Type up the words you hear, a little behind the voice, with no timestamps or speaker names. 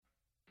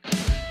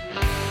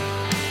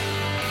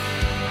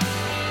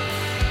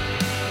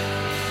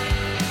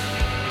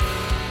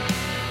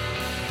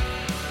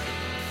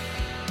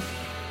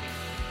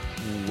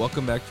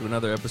Welcome back to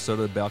another episode of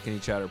the Balcony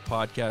Chatter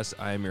podcast.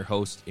 I am your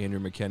host, Andrew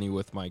McKenney,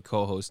 with my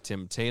co-host,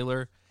 Tim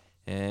Taylor.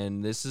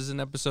 And this is an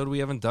episode we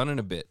haven't done in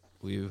a bit.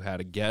 We've had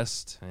a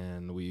guest,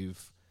 and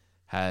we've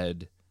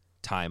had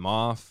time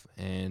off,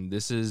 and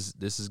this is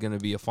going to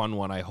be a fun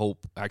one, I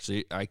hope.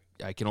 Actually, I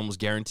can almost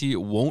guarantee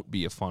it won't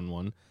be a fun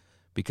one,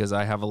 because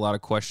I have a lot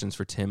of questions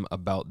for Tim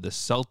about the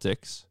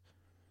Celtics,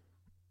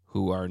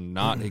 who are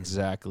not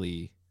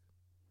exactly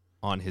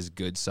on his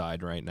good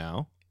side right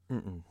now.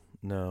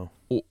 No.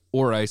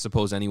 Or I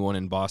suppose anyone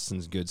in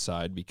Boston's good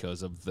side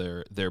because of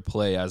their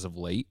play as of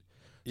late.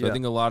 So I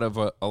think a lot of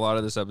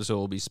this episode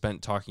will be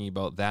spent talking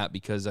about that,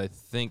 because I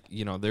think,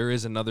 there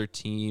is another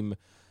team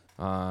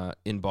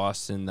in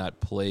Boston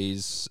that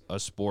plays a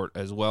sport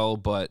as well,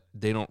 but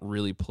they don't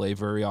really play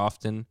very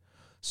often.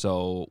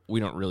 So we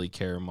don't really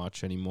care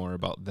much anymore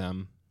about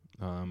them.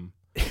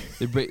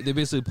 They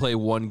basically play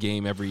one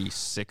game every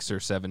 6 or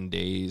 7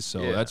 days,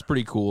 so that's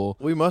pretty cool.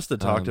 We must have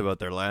talked about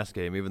their last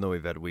game, even though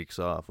we've had weeks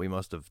off. We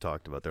must have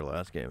talked about their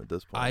last game at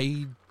this point.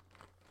 I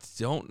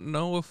don't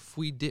know if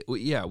we did.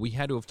 Yeah, we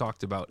had to have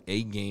talked about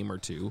a game or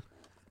two.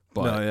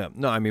 But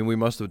No, I mean, we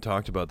must have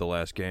talked about the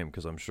last game,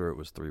 because I'm sure it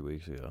was 3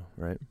 weeks ago,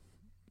 right?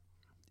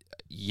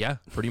 Yeah,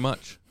 pretty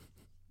much.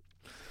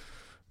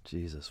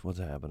 Jesus, what's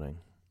happening?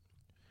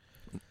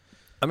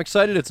 I'm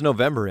excited it's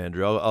November,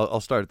 Andrew.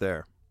 I'll start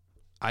there.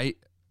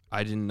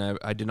 I did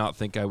not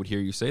think I would hear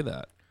you say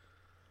that.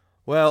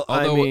 Well,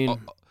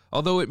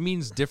 although it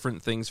means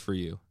different things for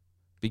you,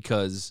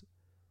 because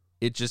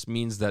it just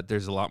means that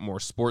there's a lot more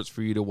sports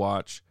for you to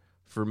watch.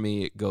 For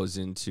me, it goes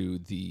into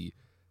the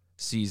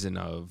season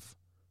of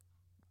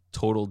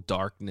total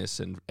darkness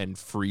and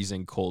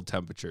freezing cold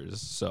temperatures.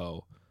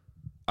 So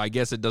I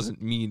guess it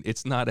doesn't mean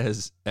it's not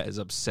as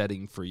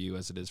upsetting for you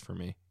as it is for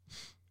me.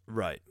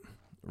 Right.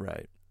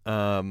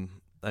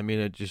 I mean,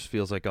 it just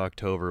feels like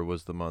October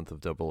was the month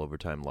of double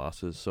overtime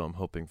losses, so I'm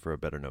hoping for a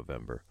better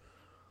November.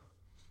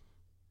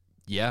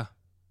 Yeah.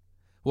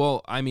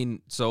 Well, I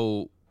mean,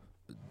 so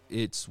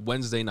it's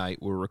Wednesday night.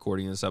 We're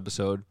recording this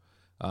episode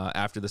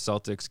after the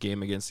Celtics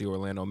game against the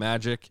Orlando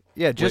Magic.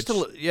 Yeah, just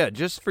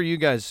for you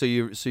guys, so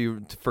you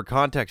for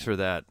context for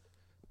that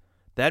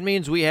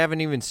means we haven't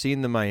even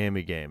seen the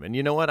Miami game. And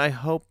you know what? I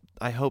hope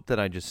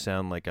that I just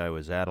sound like I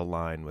was out of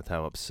line with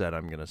how upset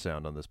I'm going to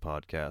sound on this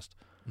podcast.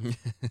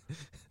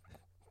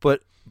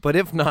 But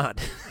if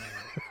not,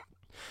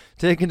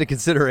 take into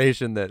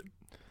consideration that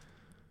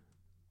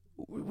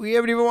we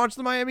haven't even watched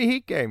the Miami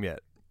Heat game yet.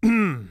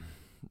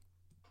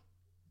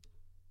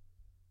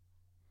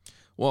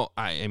 Well,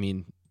 I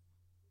mean,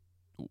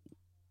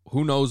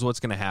 who knows what's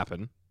going to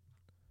happen?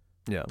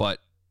 Yeah. But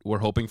we're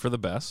hoping for the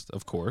best,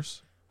 of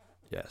course.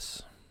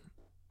 Yes.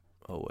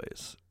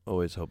 Always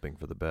hoping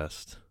for the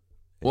best.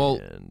 Well,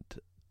 and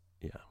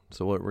yeah.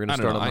 So we're going to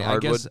start on the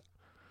hardwood.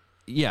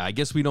 I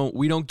guess we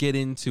don't get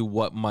into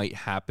what might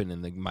happen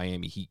in the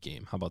Miami Heat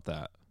game. How about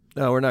that?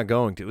 No, we're not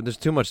going to. There's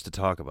too much to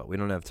talk about. We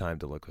don't have time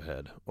to look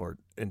ahead or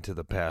into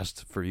the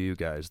past for you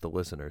guys, the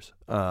listeners.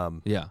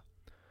 Yeah.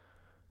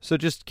 So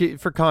just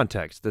for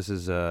context, this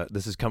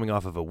is coming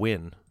off of a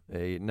win,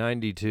 a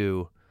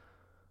 92-79,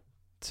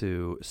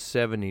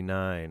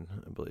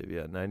 I believe.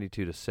 Yeah,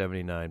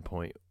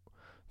 92-79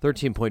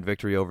 13-point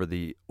victory over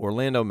the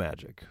Orlando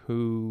Magic,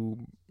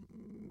 who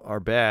are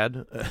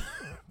bad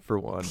for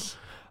one.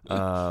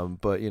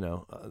 But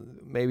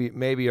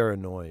maybe are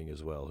annoying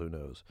as well. Who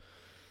knows?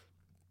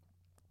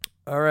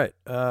 All right,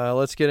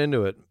 let's get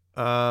into it.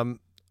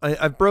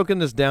 I've broken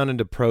this down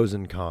into pros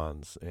and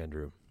cons,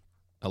 Andrew.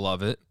 I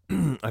love it.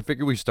 I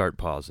figure we start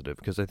positive,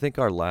 because I think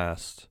our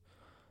last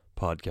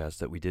podcast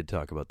that we did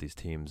talk about these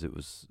teams, it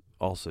was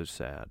also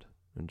sad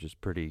and just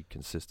pretty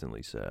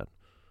consistently sad.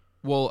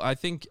 Well, I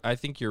think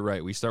you're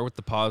right. We start with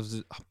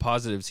the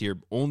positives here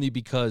only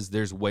because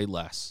there's way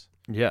less.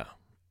 Yeah.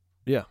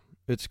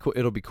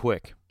 It'll be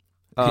quick.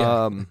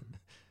 Yeah.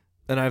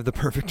 And I have the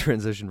perfect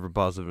transition from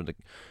positive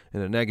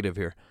and a negative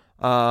here.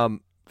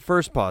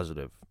 First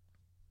positive.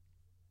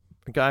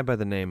 A guy by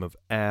the name of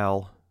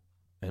Al,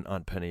 and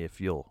Aunt Penny,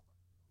 if you'll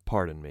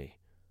pardon me,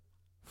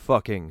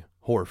 fucking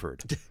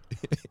Horford.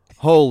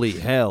 Holy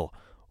hell.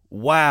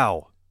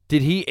 Wow.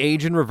 Did he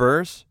age in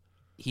reverse?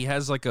 He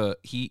has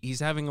he's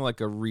having like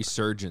a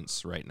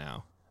resurgence right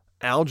now.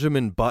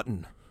 Algernon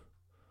Button.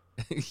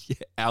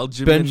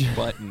 Algernon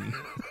Button.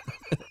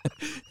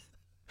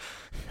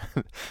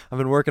 I've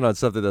been working on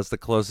something that's the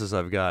closest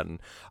I've gotten.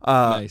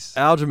 Nice.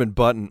 Algernon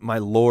Button, my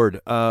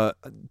lord.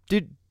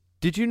 Did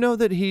you know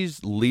that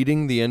he's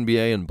leading the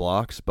NBA in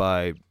blocks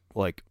by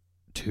like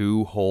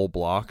 2 whole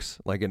blocks,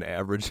 like an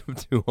average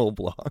of 2 whole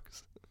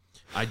blocks?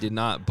 I did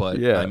not, but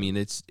yeah. I mean,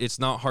 it's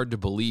not hard to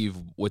believe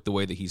with the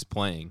way that he's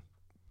playing.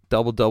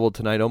 Double-double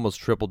tonight, almost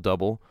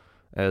triple-double,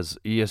 as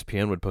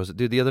ESPN would post it.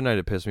 Dude, the other night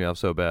it pissed me off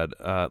so bad.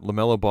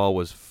 LaMelo Ball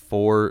was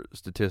 4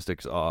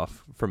 statistics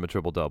off from a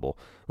triple-double,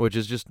 which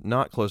is just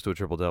not close to a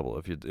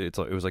triple-double. It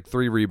was like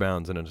 3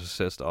 rebounds and an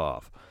assist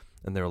off.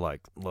 And they were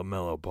like,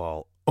 LaMelo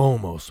Ball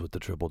almost with the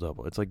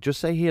triple-double. It's like, just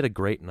say he had a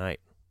great night,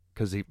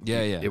 because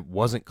it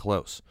wasn't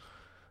close.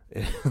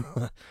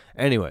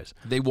 Anyways.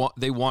 They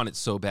want it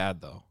so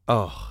bad, though.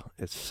 Oh,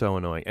 it's so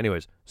annoying.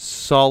 Anyways,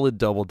 solid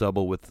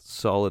double-double with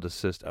solid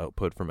assist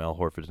output from Al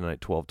Horford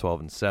tonight, 12, 12,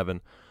 and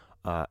 7.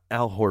 Al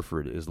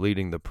Horford is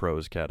leading the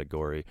pros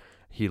category.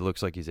 He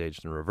looks like he's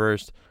aged and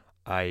reversed.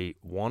 I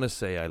want to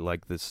say I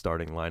like this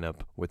starting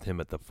lineup with him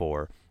at the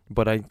 4,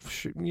 but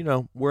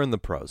we're in the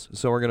pros,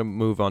 so we're going to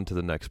move on to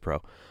the next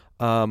pro.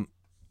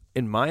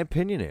 In my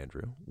opinion,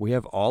 Andrew, we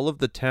have all of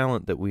the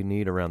talent that we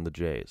need around the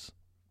Jays.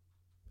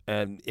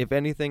 And if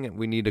anything,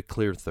 we need a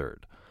clear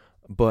third.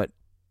 But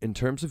in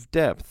terms of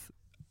depth,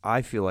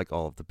 I feel like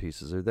all of the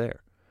pieces are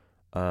there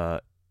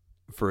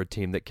for a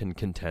team that can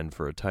contend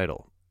for a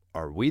title.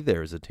 Are we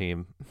there as a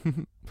team?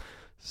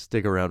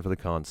 Stick around for the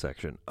con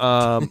section.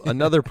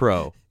 Another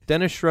pro,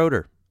 Dennis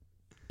Schroeder.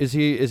 Does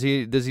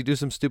he do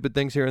some stupid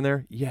things here and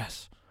there?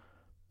 Yes.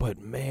 But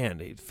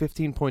man,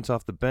 15 points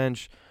off the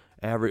bench,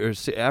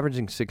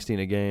 averaging 16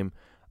 a game.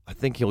 I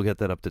think he'll get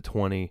that up to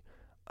 20.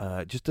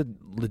 Just a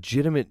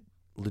legitimate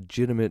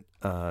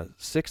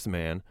sixth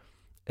man.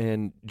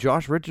 And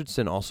Josh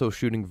Richardson also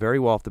shooting very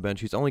well off the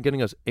bench. He's only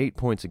getting us 8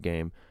 points a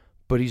game,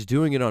 but he's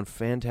doing it on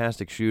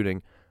fantastic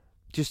shooting.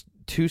 Just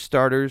two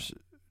starters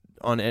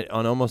on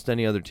almost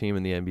any other team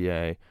in the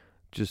NBA,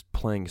 just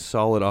playing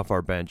solid off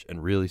our bench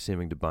and really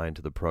seeming to buy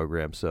into the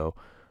program. So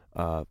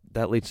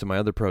that leads to my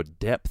other pro,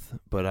 depth,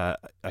 but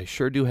I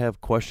sure do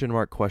have question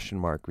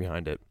mark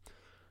behind it.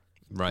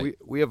 Right.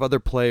 We have other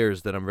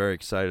players that I'm very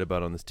excited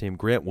about on this team.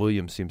 Grant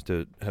Williams seems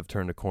to have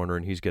turned a corner,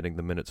 and he's getting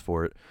the minutes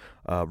for it.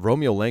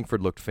 Romeo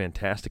Langford looked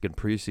fantastic in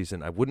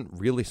preseason. I wouldn't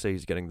really say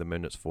he's getting the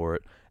minutes for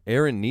it.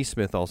 Aaron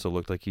Nesmith also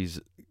looked like he's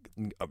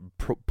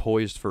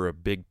poised for a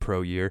big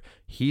pro year.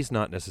 He's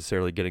not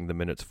necessarily getting the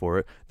minutes for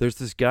it. There's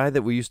this guy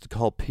that we used to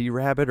call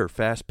P-Rabbit or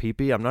Fast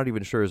Pee-Pee. I'm not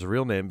even sure his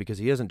real name because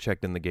he hasn't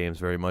checked in the games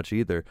very much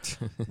either.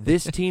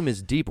 This team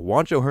is deep.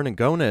 Juancho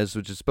Hernan-Gomez,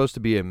 which is supposed to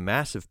be a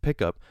massive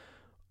pickup,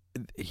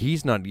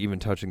 he's not even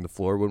touching the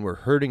floor when we're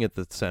hurting at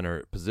the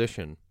center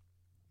position.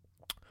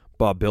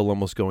 Bob Bill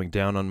almost going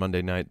down on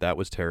Monday night. That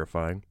was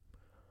terrifying.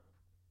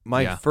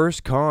 My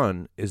first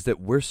con is that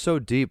we're so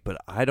deep, but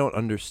I don't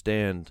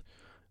understand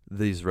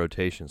these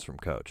rotations from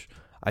Coach.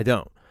 I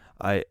don't.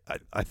 I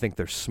think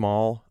they're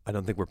small. I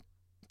don't think we're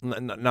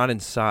not in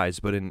size,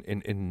 but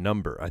in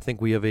number. I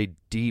think we have a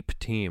deep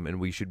team, and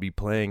we should be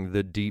playing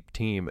the deep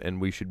team,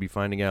 and we should be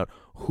finding out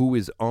who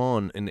is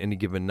on in any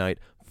given night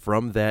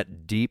from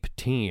that deep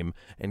team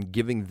and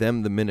giving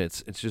them the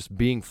minutes. It's just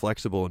being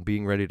flexible and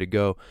being ready to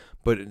go.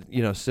 But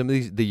some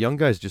of the young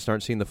guys just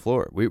aren't seeing the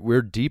floor.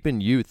 We're deep in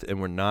youth, and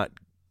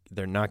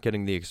they're not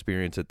getting the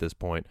experience at this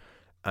point.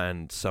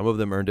 And some of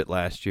them earned it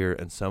last year,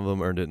 and some of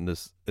them earned it in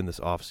this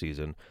off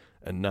season,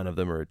 and none of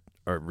them are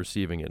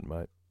receiving it in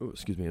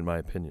my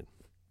opinion.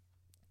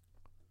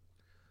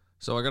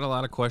 So I got a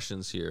lot of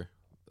questions here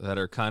that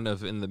are kind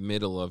of in the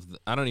middle of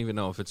I don't even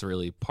know if it's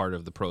really part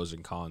of the pros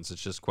and cons.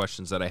 It's just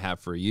questions that I have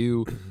for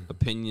you,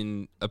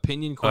 opinion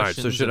questions. All right,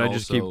 so should I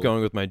just keep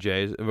going with my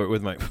J's,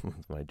 with my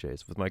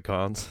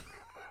cons?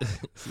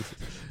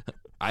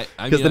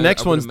 Because the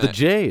next one's the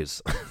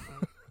Jays.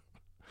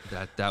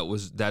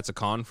 That's a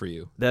con for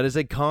you. That is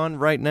a con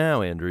right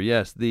now, Andrew.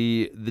 Yes,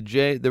 the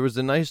Jay. There was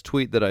a nice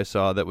tweet that I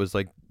saw that was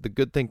like, the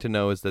good thing to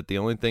know is that the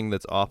only thing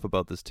that's off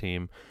about this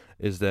team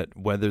is that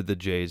whether the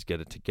Jays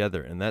get it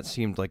together, and that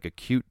seemed like a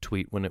cute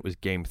tweet when it was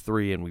Game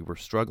 3 and we were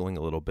struggling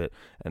a little bit,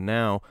 and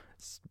now,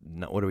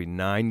 what are we,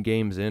 9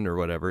 games in or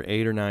whatever,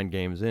 8 or 9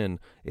 games in,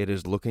 it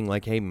is looking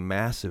like a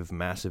massive,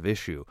 massive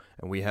issue,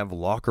 and we have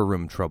locker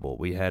room trouble.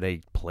 We had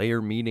a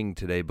player meeting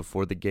today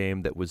before the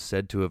game that was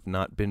said to have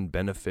not been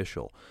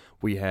beneficial.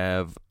 We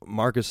have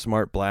Marcus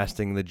Smart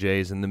blasting the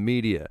Jays in the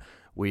media.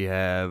 We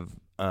have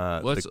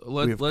let's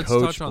Coach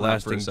touch on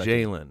blasting that for a second.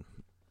 Jalen.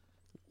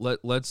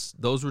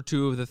 Those were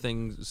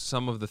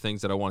some of the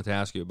things that I wanted to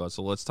ask you about.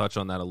 So let's touch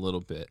on that a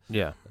little bit.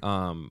 Yeah.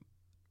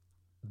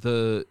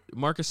 The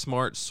Marcus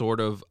Smart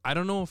sort of, I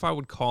don't know if I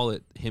would call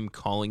it him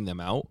calling them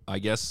out. I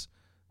guess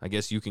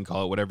you can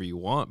call it whatever you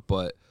want,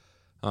 but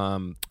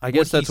I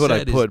guess that's what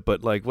I put,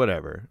 but like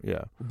whatever.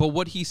 Yeah. But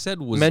what he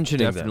said was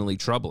definitely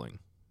troubling.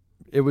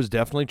 It was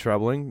definitely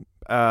troubling.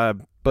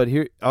 But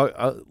here,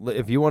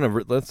 if you want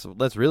to,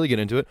 let's really get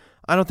into it.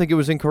 I don't think it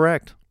was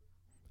incorrect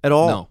at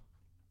all. No.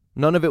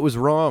 None of it was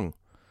wrong.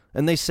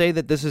 And they say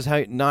that this is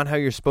not how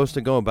you're supposed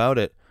to go about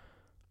it.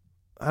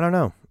 I don't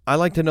know. I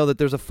like to know that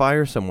there's a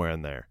fire somewhere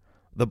in there.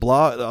 A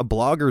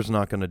blogger's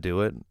not going to do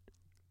it.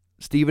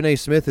 Stephen A.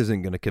 Smith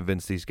isn't going to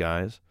convince these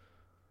guys.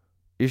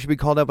 You should be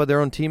called out by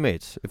their own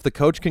teammates. If the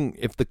coach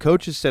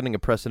is setting a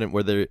precedent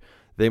where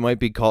you might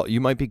be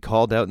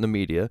called out in the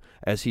media,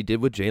 as he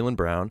did with Jaylen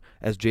Brown,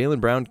 as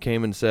Jaylen Brown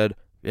came and said,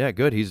 yeah,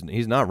 good.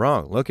 He's not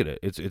wrong. Look at it.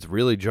 It's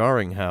really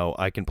jarring how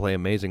I can play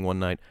amazing one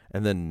night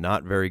and then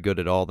not very good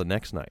at all the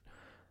next night.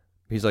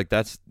 He's like,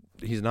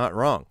 he's not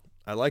wrong.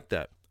 I like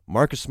that.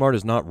 Marcus Smart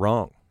is not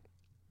wrong.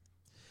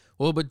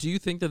 Well, but do you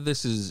think that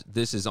this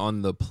is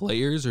on the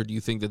players, or do you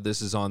think that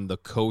this is on the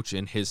coach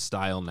and his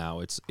style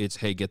now? It's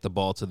hey, get the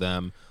ball to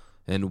them,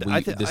 and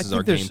this is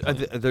our game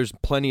plan. There's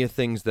plenty of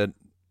things that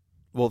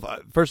Well,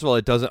 first of all,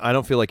 it doesn't. I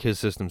don't feel like his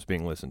system's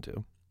being listened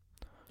to.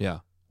 Yeah,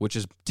 which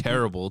is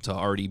terrible to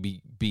already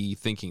be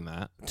thinking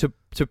that.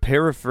 To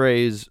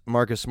paraphrase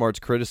Marcus Smart's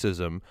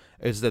criticism,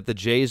 is that the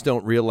Jays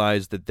don't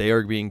realize that they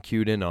are being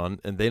cued in on,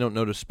 and they don't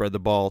know to spread the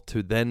ball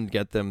to then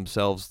get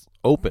themselves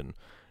open.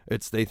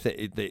 It's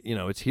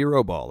it's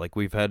hero ball, like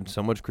we've had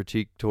so much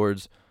critique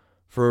towards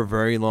for a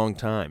very long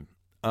time.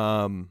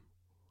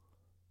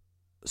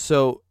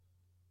 So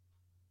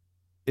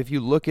if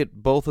you look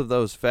at both of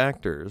those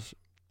factors,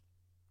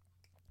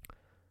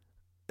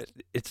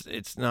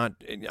 it's not.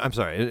 I'm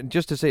sorry.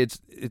 Just to say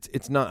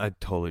it's not. I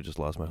totally just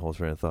lost my whole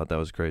train of thought. That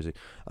was crazy.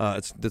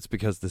 That's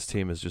because this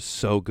team is just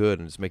so good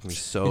and it's making me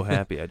so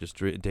happy. I just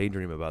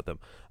daydream about them.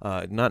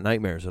 Not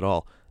nightmares at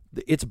all.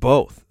 It's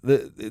both.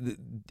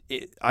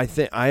 I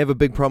think I have a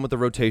big problem with the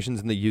rotations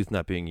and the youth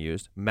not being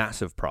used.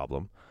 Massive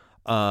problem.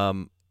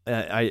 We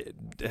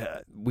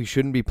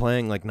shouldn't be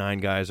playing like 9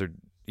 guys or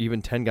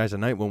even 10 guys a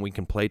night when we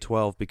can play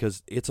 12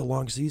 because it's a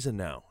long season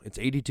now. It's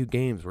 82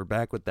 games. We're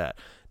back with that.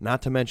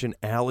 Not to mention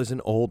Al is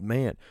an old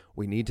man.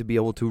 We need to be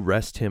able to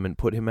rest him and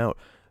put him out.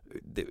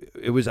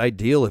 It was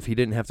ideal if he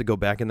didn't have to go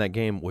back in that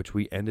game, which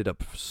we ended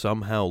up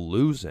somehow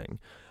losing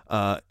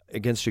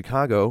against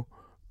Chicago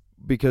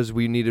because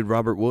we needed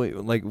Robert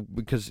Williams,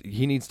 because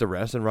he needs to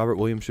rest and Robert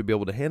Williams should be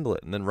able to handle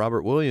it. And then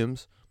Robert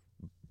Williams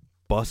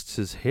busts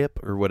his hip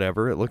or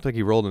whatever. It looked like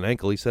he rolled an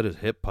ankle. He said his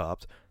hip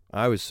popped.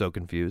 I was so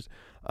confused.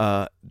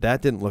 That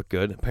didn't look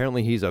good.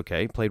 Apparently he's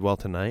okay. Played well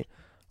tonight.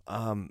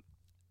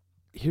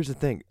 Here's the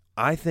thing.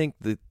 I think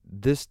that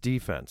this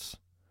defense,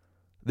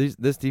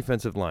 this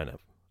defensive lineup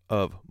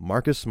of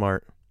Marcus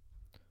Smart,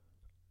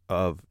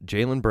 of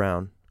Jaylen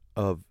Brown,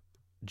 of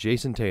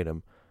Jason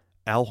Tatum,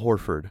 Al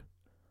Horford,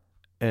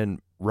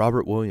 and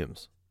Robert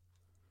Williams.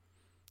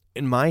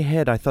 In my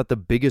head, I thought the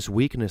biggest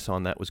weakness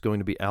on that was going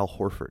to be Al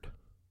Horford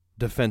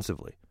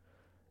defensively.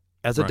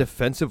 As a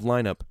defensive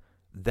lineup,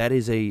 that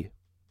is a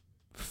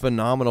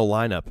phenomenal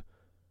lineup.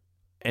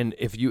 And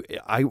if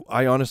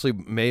I honestly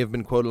may have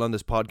been quoted on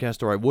this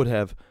podcast, or I would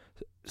have,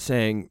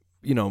 saying,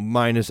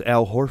 minus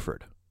Al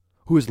Horford,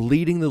 who is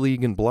leading the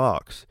league in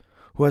blocks,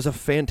 who has a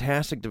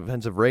fantastic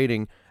defensive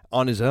rating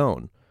on his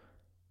own.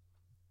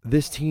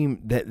 This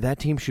team, that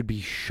team should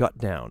be shut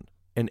down,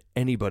 and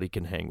anybody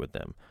can hang with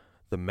them.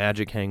 The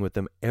Magic hang with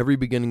them. Every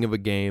beginning of a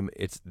game,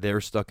 they're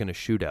stuck in a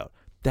shootout.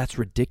 That's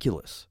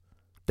ridiculous.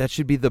 That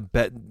should be the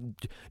bet.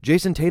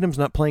 Jason Tatum's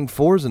not playing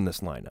 4s in this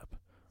lineup.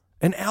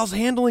 And Al's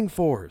handling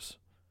 4s.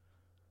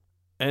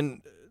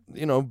 And,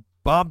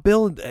 Bob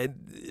Bill,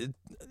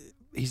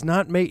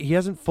 he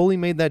hasn't fully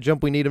made that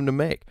jump we need him to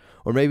make.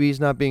 Or maybe he's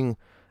not being,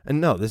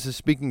 and no, this is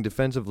speaking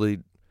defensively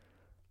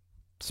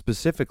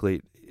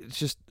specifically. It's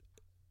just,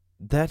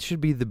 that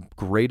should be the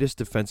greatest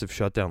defensive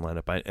shutdown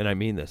lineup, and I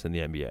mean this, in the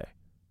NBA.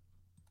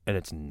 And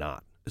it's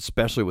not,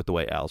 especially with the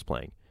way Al's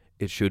playing.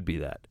 It should be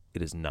that.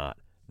 It is not.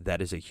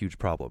 That is a huge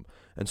problem.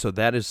 And so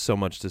that is so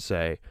much to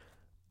say,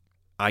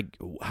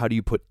 how do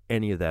you put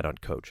any of that on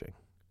coaching?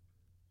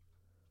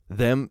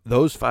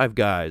 Those 5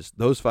 guys,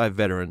 those 5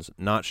 veterans,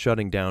 not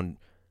shutting down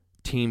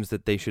teams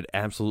that they should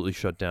absolutely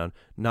shut down,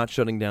 not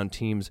shutting down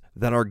teams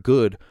that are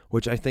good,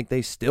 which I think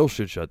they still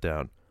should shut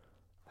down.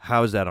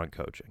 How is that on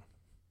coaching?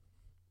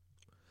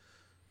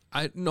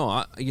 I'm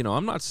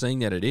not saying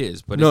that it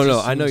is, but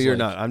no, I know you're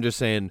not. I'm just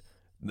saying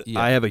Yeah.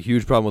 I have a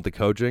huge problem with the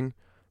coaching,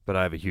 but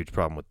I have a huge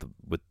problem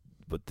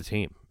with the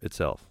team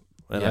itself.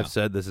 And I've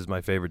said this is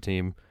my favorite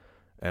team,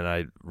 and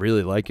I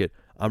really like it.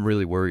 I'm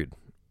really worried.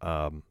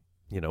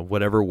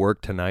 Whatever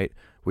worked tonight,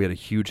 we had a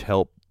huge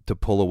help to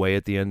pull away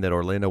at the end that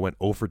Orlando went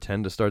 0 for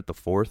 10 to start the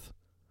 4th.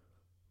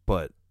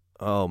 But,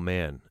 oh,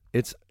 man,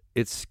 it's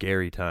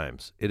scary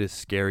times. It is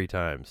scary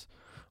times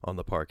on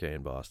the parquet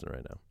in Boston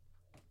right now.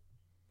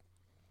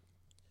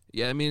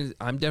 Yeah, I mean,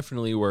 I'm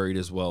definitely worried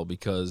as well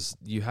because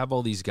you have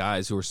all these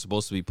guys who are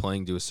supposed to be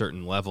playing to a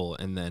certain level,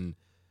 and then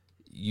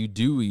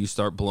you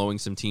start blowing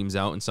some teams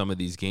out in some of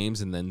these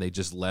games, and then they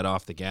just let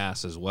off the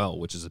gas as well,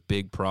 which is a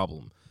big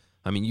problem.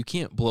 I mean, you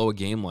can't blow a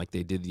game like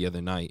they did the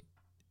other night.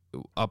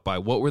 Up by,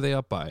 what were they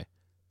up by?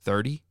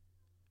 30?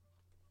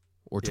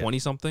 Or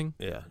 20-something?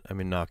 Yeah, I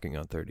mean, knocking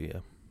on 30,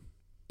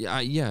 yeah.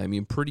 Yeah, I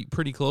mean,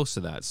 pretty close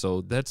to that.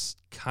 So that's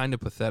kind of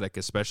pathetic,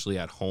 especially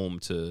at home,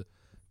 to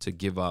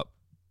give up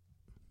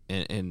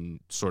and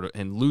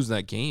lose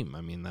that game.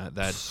 I mean,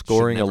 that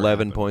scoring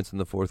 11 happen. points in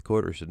the 4th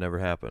quarter should never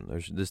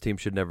happen. This team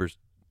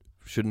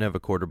shouldn't have a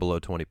quarter below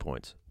 20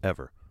 points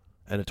ever,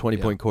 and a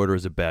 20-point quarter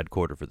is a bad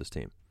quarter for this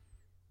team.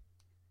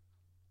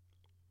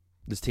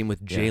 This team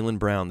with Jaylen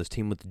Brown, this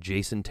team with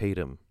Jason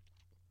Tatum,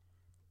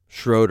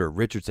 Schroeder,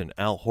 Richardson,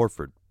 Al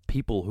Horford,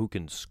 people who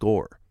can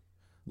score.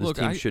 This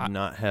team should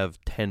not have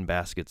 10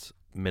 baskets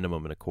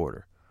minimum in a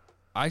quarter.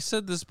 I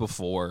said this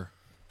before,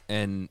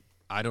 and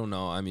I don't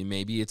know. I mean,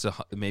 maybe it's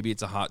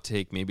a hot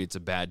take, maybe it's a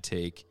bad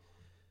take,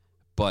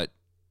 but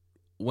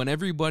when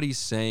everybody's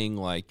saying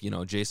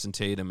Jason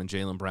Tatum and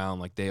Jaylen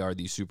Brown they are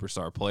these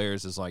superstar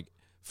players, is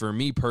for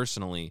me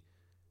personally,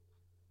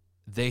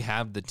 they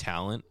have the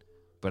talent,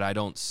 but I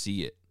don't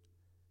see it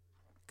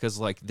because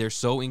they're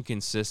so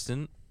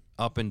inconsistent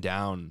up and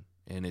down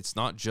And it's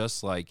not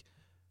just like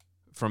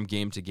from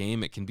game to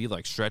game. It can be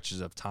like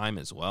stretches of time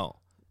as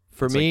well.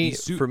 For It's me,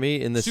 like these for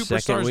me, in the second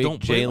superstars week,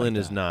 don't play like Jalen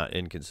is that. not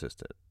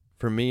inconsistent.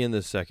 For me, in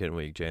the second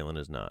week, Jalen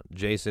is not.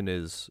 Jason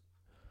is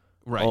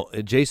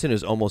Right. Jason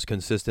is almost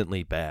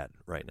consistently bad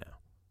right now.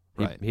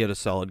 Right. He had a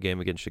solid game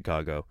against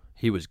Chicago.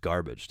 He was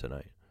garbage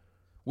tonight.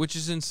 Which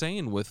is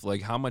insane with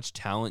like how much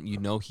talent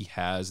he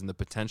has and the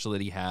potential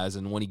that he has.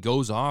 And when he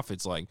goes off,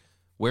 it's like,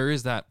 where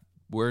is that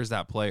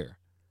player?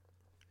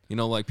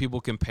 Like people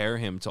compare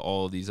him to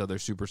all of these other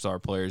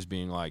superstar players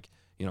being like,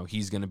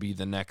 he's going to be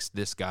the next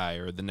this guy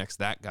or the next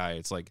that guy.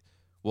 It's like,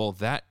 well,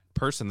 that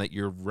person that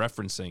you're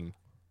referencing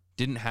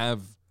didn't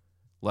have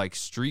like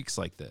streaks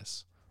like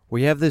this.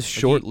 We have this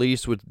short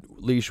leash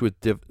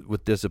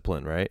with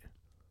discipline, right?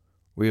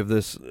 We have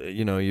this,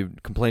 you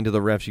complain to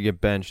the refs, you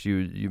get benched,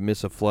 you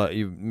miss a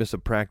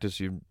practice,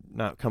 you're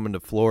not coming to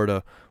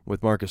Florida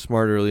with Marcus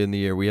Smart early in the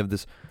year. We have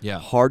this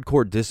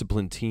hardcore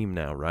discipline team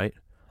now, right?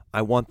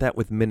 I want that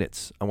with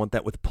minutes. I want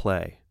that with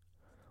play.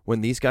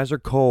 When these guys are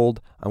cold,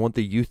 I want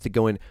the youth to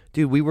go in.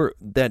 Dude,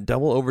 that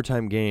double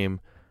overtime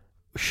game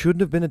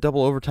shouldn't have been a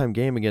double overtime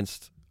game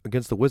against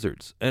the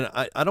Wizards. And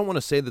I don't want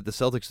to say that the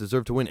Celtics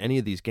deserve to win any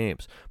of these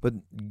games, but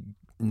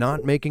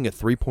not making a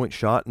 3-point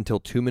shot until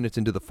 2 minutes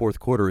into the fourth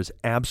quarter is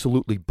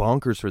absolutely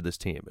bonkers for this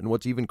team. And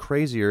what's even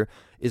crazier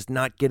is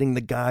not getting the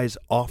guys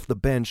off the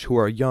bench who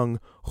are young,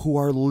 who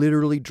are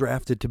literally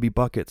drafted to be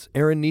buckets.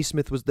 Aaron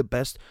Nesmith was the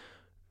best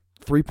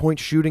 3-point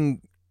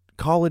shooting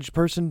college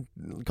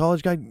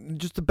guy,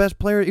 just the best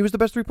player. He was the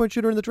best 3-point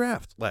shooter in the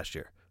draft last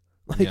year.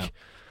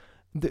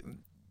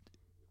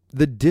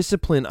 The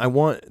discipline, I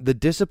want the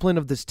discipline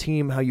of this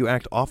team, how you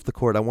act off the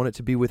court, I want it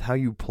to be with how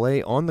you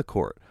play on the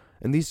court.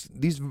 And these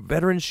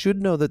veterans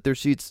should know that their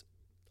seat's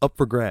up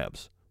for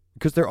grabs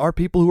because there are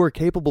people who are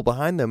capable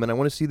behind them, and I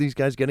want to see these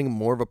guys getting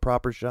more of a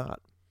proper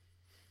shot.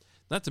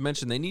 Not to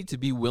mention they need to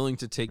be willing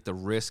to take the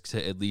risk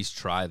to at least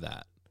try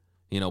that.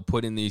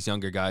 Put in these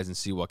younger guys and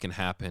see what can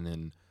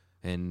happen.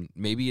 And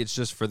maybe it's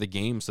just for the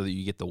game so that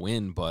you get the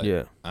win,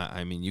 but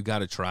I mean, you got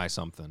to try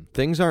something.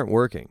 Things aren't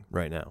working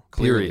right now,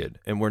 Clearly. period.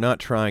 And we're not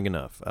trying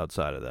enough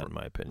outside of that, in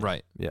my opinion.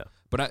 Right. Yeah.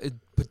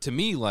 But to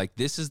me, like,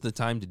 this is the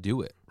time to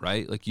do it,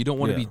 right? Like, you don't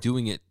want to be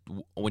doing it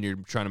when you're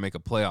trying to make a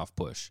playoff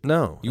push.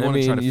 No. You want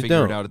to try to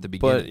figure it out at the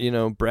beginning.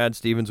 But, Brad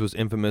Stevens was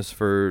infamous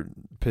for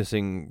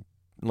pissing,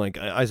 like,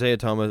 Isaiah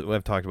Thomas.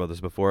 I've talked about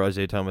this before.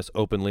 Isaiah Thomas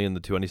openly in the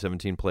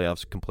 2017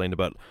 playoffs complained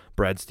about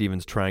Brad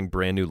Stevens trying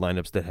brand new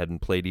lineups that hadn't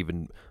played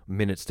even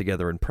minutes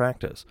together in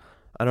practice.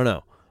 I don't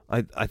know.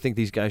 I think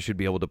these guys should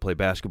be able to play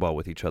basketball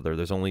with each other.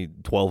 There's only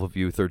 12 of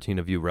you, 13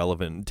 of you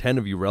relevant, 10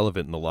 of you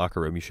relevant in the locker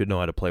room. You should know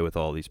how to play with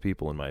all these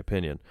people, in my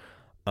opinion.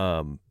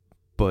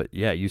 But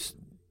yeah,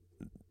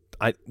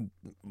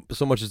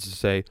 so much as to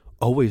say,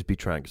 always be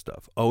trying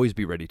stuff. Always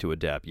be ready to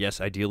adapt. Yes,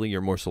 ideally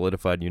you're more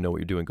solidified and you know what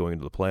you're doing going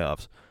into the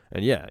playoffs.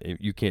 And yeah,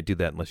 you can't do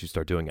that unless you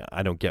start doing it.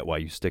 I don't get why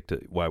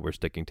we're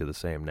sticking to the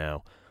same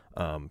now.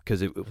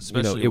 Because it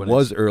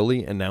was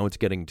early and now it's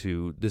getting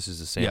to, this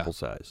is a sample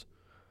size.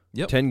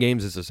 Yep. 10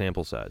 games is a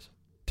sample size.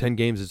 10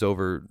 games is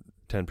over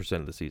 10%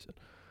 of the season,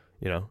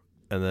 and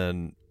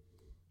then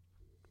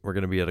we're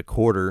going to be at a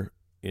quarter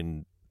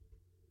in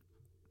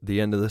the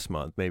end of this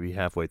month, maybe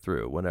halfway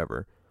through,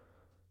 whatever.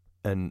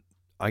 And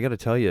I got to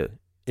tell you,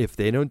 if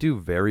they don't do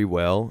very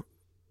well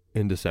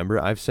in December,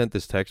 I've sent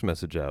this text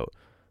message out.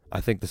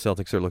 I think the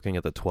Celtics are looking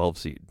at the 12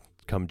 seed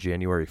come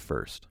January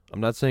 1st.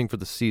 I'm not saying for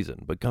the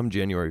season, but come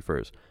January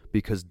 1st,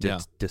 because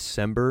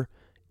December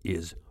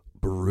is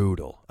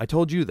brutal. I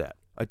told you that.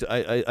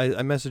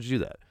 I messaged you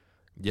that.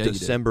 Yeah,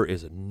 December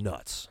is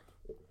nuts.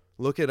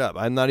 Look it up.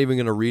 I'm not even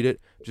going to read it.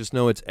 Just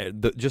know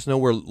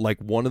we're like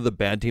one of the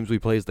bad teams we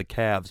play is the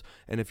Cavs.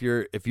 And if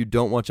you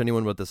don't watch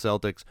anyone but the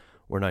Celtics,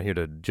 we're not here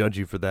to judge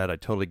you for that. I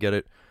totally get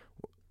it.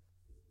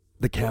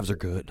 The Cavs are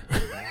good.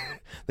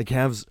 The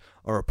Cavs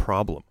are a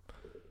problem.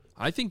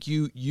 I think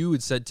you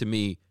had said to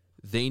me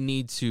they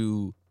need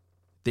to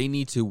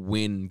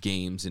win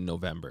games in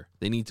November.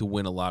 They need to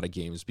win a lot of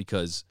games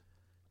because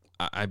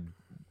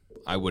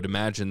I would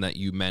imagine that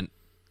you meant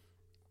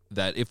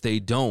that if they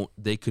don't,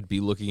 they could be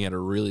looking at a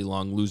really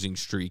long losing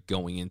streak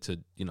going into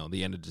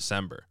the end of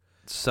December.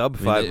 Sub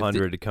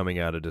 500 coming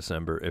out of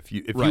December. If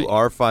you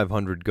are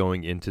 500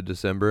 going into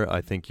December,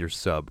 I think you're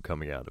sub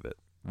coming out of it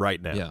right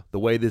now. Yeah. The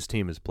way this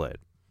team is played.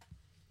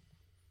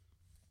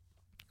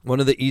 One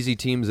of the easy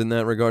teams in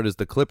that regard is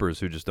the Clippers,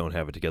 who just don't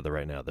have it together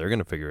right now. They're going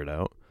to figure it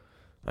out.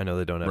 I know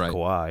they don't have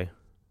Kawhi.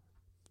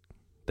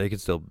 They could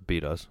still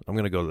beat us. I'm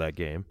going to go to that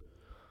game.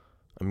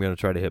 I'm going to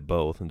try to hit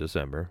both in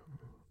December.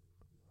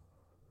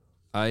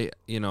 I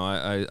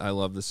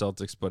love the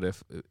Celtics, but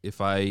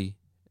if I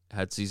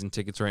had season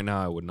tickets right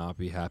now, I would not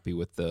be happy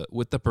with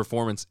the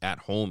performance at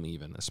home,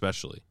 even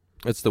especially.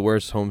 It's the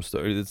worst home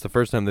start. It's the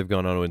first time they've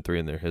gone 0-3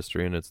 in their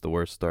history, and it's the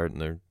worst start in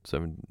their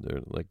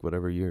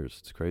whatever years.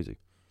 It's crazy.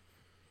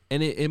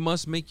 And it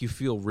must make you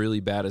feel really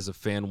bad as a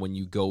fan when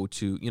you go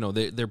to,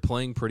 they're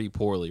playing pretty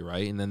poorly,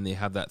 right? And then they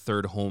have that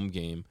third home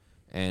game,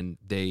 and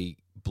they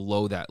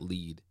blow that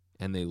lead,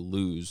 and they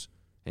lose.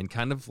 And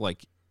kind of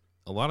like,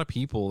 a lot of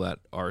people that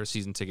are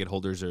season ticket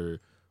holders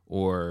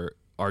or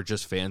are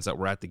just fans that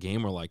were at the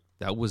game were like,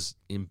 that was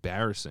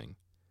embarrassing.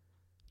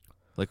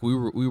 Like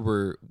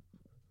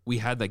we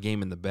had that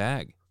game in the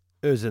bag.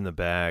 It was in the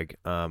bag.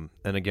 And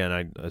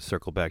again, I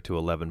circle back to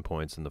 11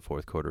 points in the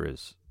fourth quarter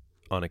is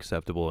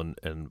unacceptable.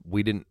 And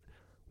we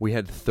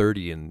had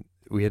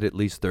at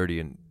least 30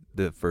 in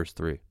the first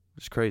three.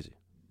 It's crazy.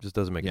 It just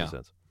doesn't make any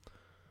sense.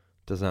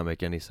 Does not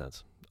make any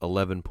sense.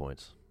 11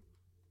 points.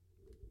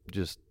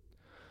 Just,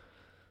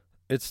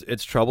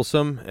 it's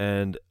troublesome.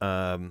 And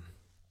I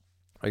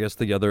guess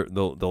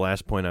the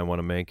last point I want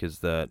to make is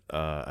that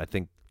I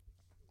think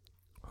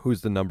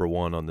who's the number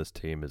one on this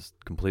team is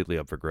completely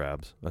up for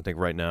grabs. I think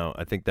right now,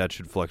 that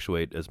should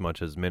fluctuate as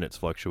much as minutes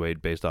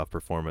fluctuate based off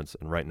performance.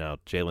 And right now,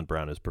 Jaylen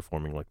Brown is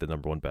performing like the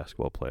number one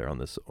basketball player in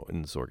this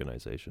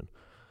organization.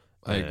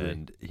 I agree.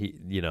 And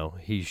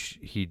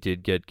he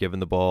did get given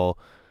the ball.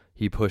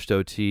 He pushed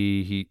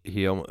OT.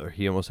 He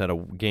almost had a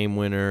game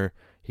winner.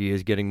 He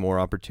is getting more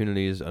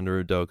opportunities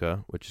under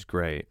Udoka, which is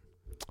great.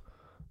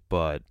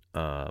 But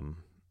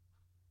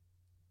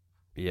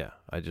yeah,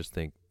 I just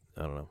think,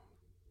 I don't know,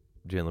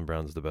 Jaylen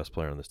Brown's the best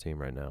player on this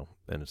team right now,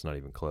 and it's not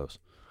even close.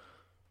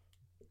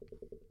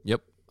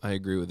 Yep, I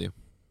agree with you.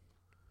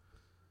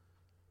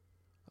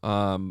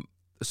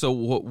 So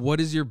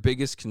what is your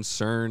biggest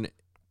concern,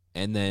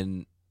 and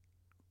then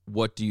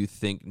what do you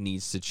think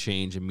needs to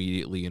change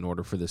immediately in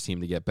order for this team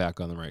to get back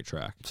on the right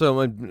track?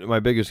 So my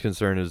biggest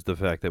concern is the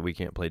fact that we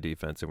can't play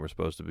defense, and we're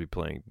supposed to be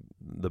playing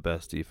the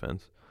best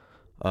defense.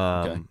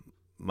 Okay.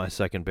 My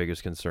second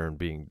biggest concern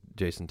being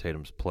Jason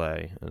Tatum's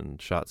play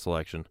and shot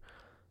selection.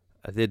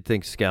 I did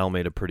think Scal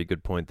made a pretty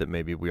good point that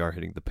maybe we are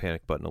hitting the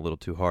panic button a little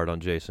too hard on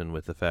Jason,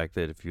 with the fact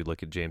that if you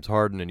look at James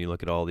Harden and you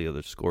look at all the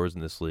other scorers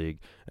in this league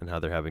and how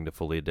they're having to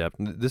fully adapt,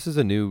 this is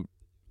a new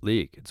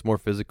league. It's more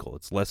physical.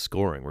 It's less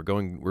scoring. We're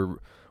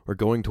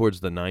going towards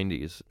the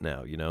 90s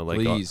now. Like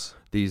Please.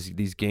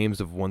 These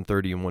games of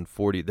 130 and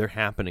 140, they're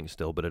happening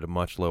still, but at a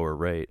much lower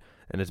rate.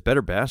 And it's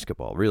better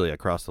basketball, really,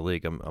 across the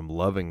league. I'm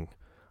loving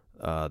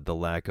the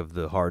lack of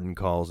the Harden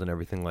calls and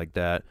everything like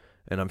that,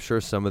 and I'm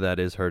sure some of that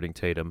is hurting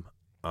Tatum.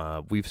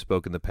 We've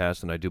spoken in the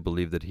past, and I do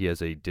believe that he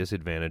has a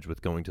disadvantage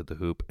with going to the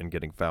hoop and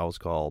getting fouls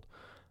called.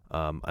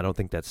 I don't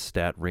think that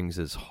stat rings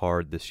as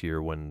hard this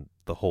year when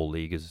the whole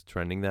league is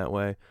trending that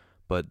way,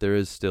 but there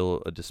is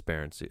still a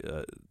disparity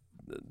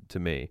to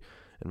me,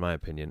 in my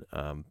opinion.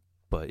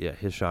 But yeah,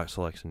 his shot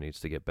selection needs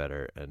to get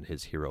better, and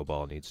his hero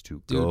ball needs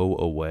to go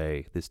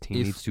away. This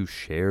team needs to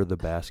share the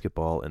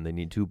basketball, and they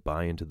need to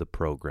buy into the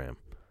program.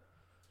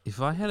 If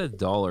I had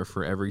 $1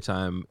 for every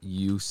time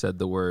you said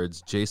the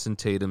words Jason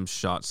Tatum's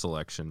shot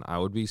selection, I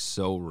would be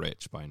so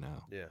rich by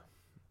now. Yeah.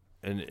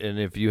 And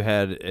if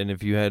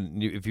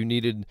you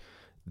needed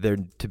there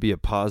to be a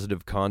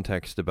positive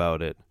context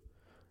about it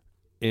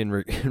in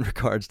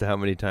regards to how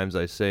many times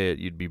I say it,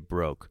 you'd be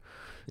broke.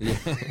 Yeah.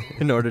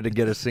 In order to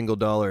get a single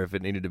dollar, if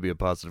it needed to be a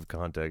positive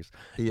context,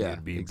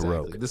 you'd be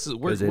broke. This is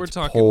we're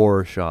talking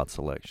poor shot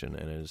selection,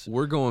 and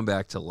we're going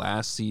back to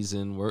last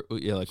season. We're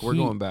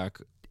going back.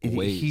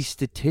 He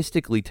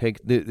statistically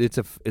it's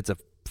a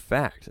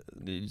fact.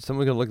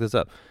 Someone's gonna look this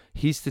up.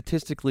 He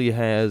statistically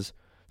has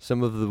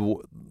some of the,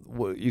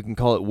 what you can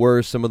call it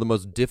worse, some of the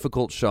most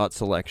difficult shot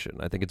selection.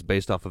 I think it's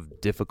based off of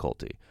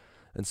difficulty,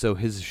 and so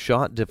his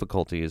shot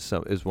difficulty is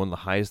one of the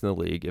highest in the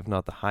league, if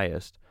not the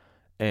highest,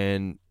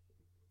 and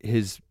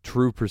his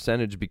true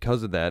percentage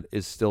because of that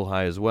is still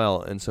high as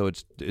well. And so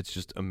it's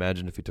just,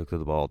 imagine if he took the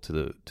ball to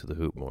the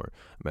hoop more.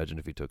 Imagine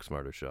if he took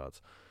smarter shots.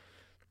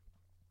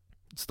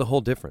 It's the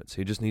whole difference.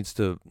 He just needs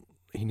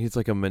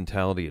like a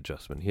mentality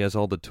adjustment. He has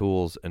all the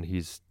tools, and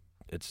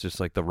it's just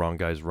like the wrong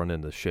guy's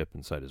running the ship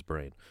inside his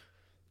brain.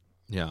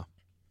 Yeah.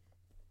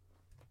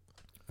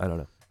 I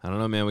don't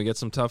know, man. We got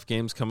some tough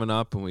games coming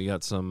up, and we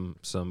got some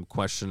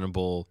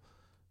questionable,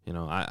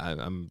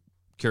 I'm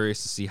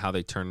curious to see how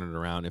they turn it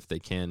around, if they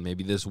can.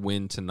 Maybe this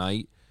win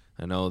tonight.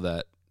 I know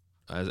that,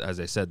 as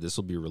I said, this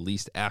will be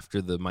released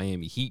after the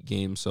Miami Heat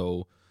game,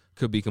 so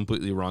could be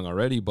completely wrong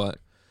already, but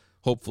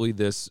hopefully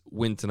this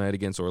win tonight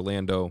against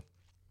Orlando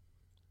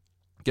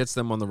gets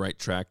them on the right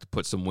track to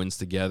put some wins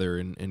together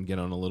and get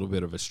on a little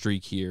bit of a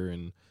streak here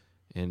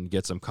and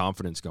get some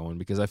confidence going,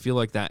 because I feel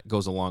like that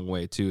goes a long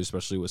way too,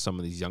 especially with some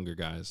of these younger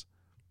guys.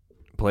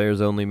 Players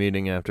only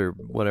meeting after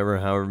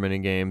however many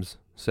games,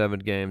 7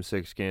 games,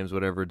 6 games,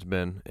 whatever it's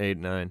been, 8,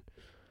 9.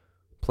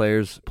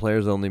 Players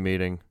only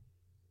meeting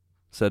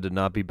said to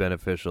not be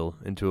beneficial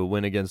into a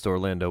win against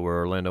Orlando, where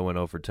Orlando went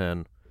 0 for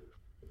 10.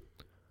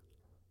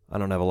 I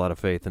don't have a lot of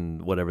faith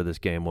in whatever this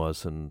game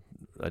was, and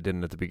I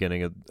didn't at the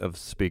beginning of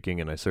speaking,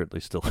 and I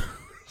certainly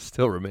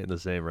still remain the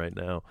same right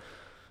now.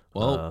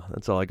 Well,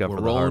 that's all I got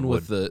for the hardwood. We're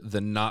rolling with the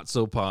not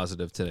so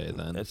positive today.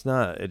 Then it's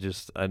not. It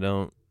just I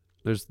don't.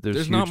 There's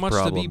huge not much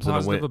to be problems,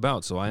 positive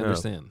about, so I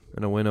understand.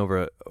 And a win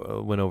over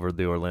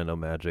the Orlando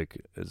Magic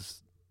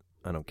is,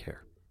 I don't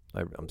care.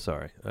 I'm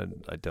sorry,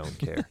 I don't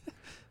care.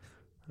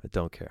 I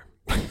don't care.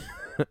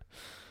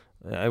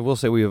 I will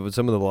say we have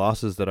some of the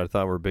losses that I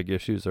thought were big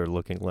issues are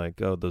looking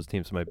like, oh, those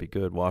teams might be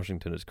good.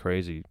 Washington is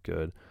crazy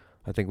good.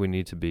 I think we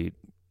need to beat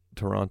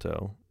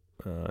Toronto,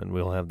 and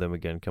we'll have them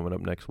again coming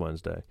up next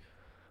Wednesday.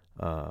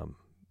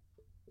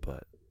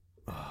 But,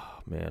 oh,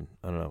 man,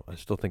 I don't know. I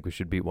still think we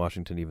should beat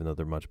Washington even though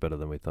they're much better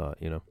than we thought,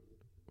 you know.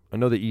 I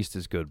know the East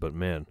is good, but,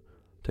 man,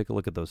 take a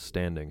look at those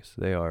standings.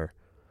 They are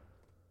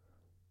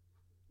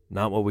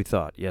not what we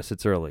thought. Yes,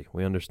 it's early.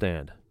 We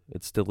understand.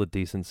 It's still a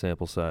decent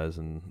sample size,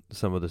 and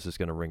some of this is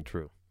going to ring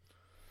true.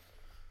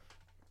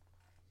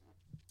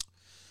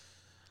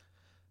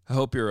 I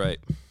hope you're right.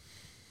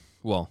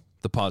 Well,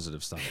 the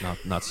positive stuff,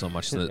 not so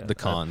much the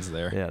cons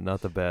there. Yeah,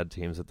 not the bad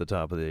teams at the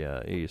top of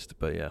the East,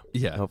 but yeah.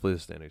 Yeah. Hopefully the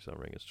standings don't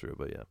ring as true,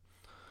 but yeah.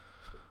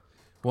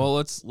 Well,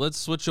 let's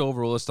switch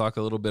over. Let's talk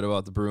a little bit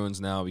about the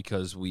Bruins now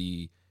because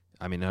I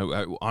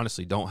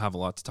honestly don't have a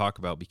lot to talk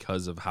about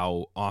because of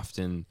how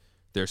often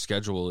their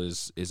schedule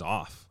is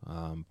off.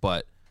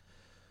 But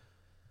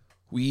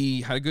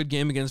we had a good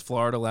game against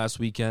Florida last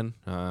weekend.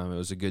 It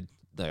was a good,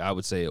 I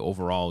would say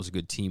overall, it was a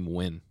good team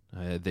win.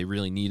 They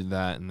really needed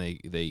that, and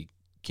they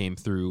came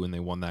through and they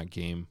won that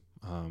game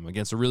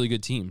against a really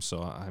good team.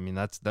 So I mean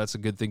that's a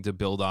good thing to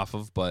build off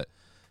of. But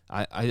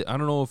I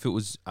don't know if it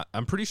was.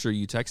 I'm pretty sure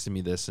you texted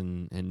me this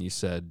and you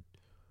said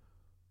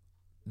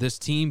this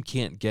team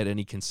can't get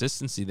any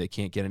consistency. They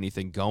can't get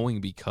anything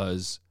going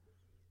because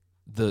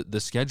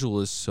the schedule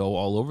is so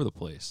all over the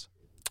place.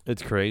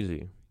 It's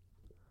crazy.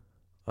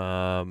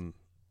 And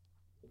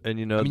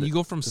you know, you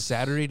go from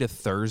Saturday to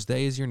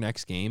Thursday as your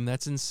next game.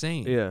 That's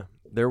insane. Yeah,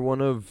 they're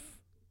one of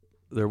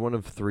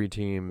 3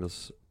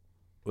 teams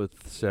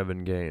with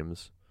 7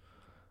 games,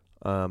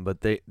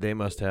 but they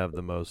must have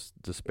the most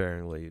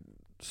despairingly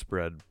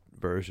spread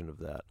version of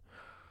that.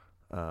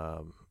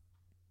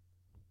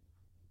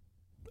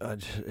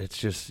 It's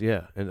just,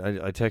 yeah. And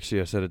I texted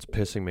you. I said it's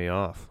pissing me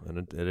off, and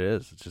it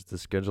is. It's just the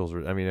schedules.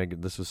 I mean,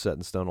 this was set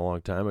in stone a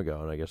long time ago,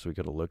 and I guess we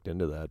could have looked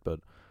into that. But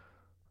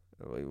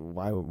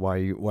why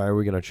are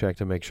we going to check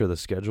to make sure the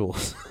schedule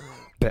is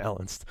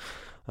balanced?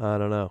 I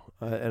don't know,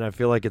 and I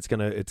feel like it's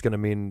gonna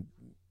mean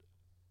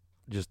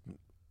just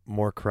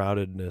more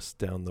crowdedness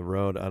down the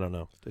road. I don't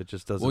know. It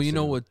just doesn't. Well, you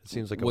know what? It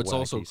seems like what's a wacky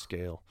also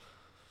scale.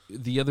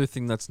 The other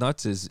thing that's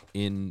nuts is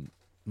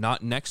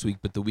not next week,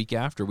 but the week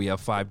after, we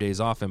have 5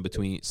 days off in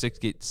between,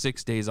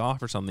 6 days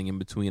off or something in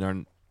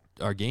between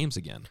our games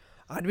again.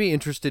 I'd be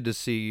interested to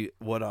see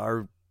what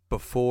our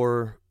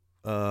before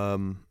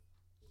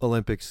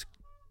Olympics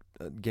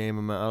game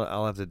amount.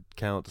 I'll have to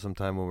count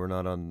sometime when we're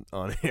not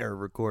on air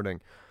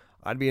recording.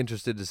 I'd be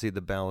interested to see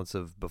the balance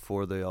of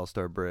before the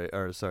All-Star break,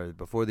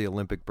 before the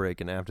Olympic break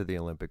and after the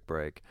Olympic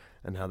break,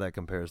 and how that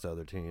compares to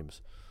other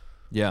teams.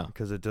 Yeah,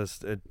 because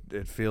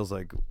it feels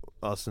like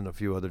us and a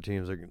few other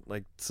teams are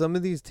like, some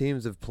of these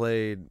teams have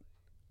played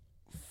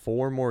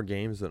 4 more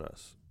games than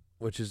us,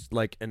 which is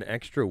like an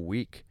extra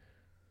week.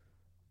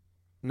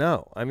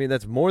 No, I mean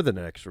that's more than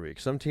an extra week.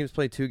 Some teams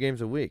play 2 games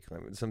a week. I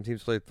mean, some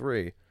teams play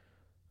 3.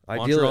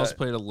 Montreal's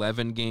played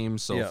 11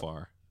 games so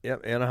far.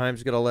 Yep,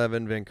 Anaheim's got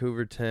 11,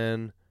 Vancouver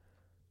 10.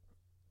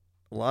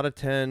 A lot of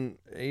 10,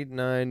 8,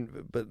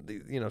 9, but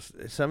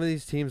some of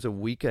these teams a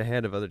week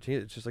ahead of other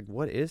teams. It's just like,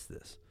 what is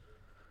this?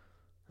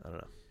 I don't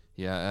know.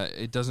 Yeah,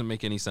 it doesn't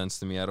make any sense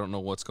to me. I don't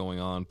know what's going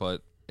on,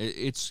 but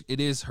it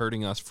is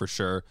hurting us for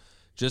sure.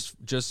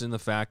 Just in the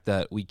fact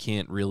that we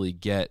can't really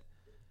get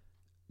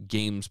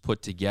games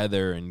put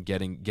together and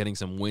getting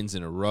some wins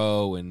in a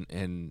row,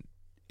 and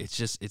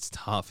it's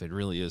tough. It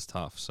really is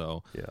tough.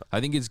 So yeah.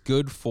 I think it's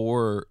good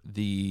for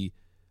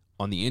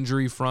on the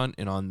injury front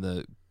and on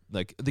the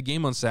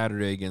game on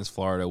Saturday against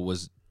Florida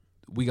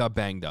we got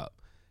banged up.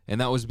 And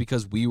that was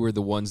because we were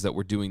the ones that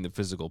were doing the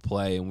physical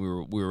play, and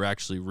we were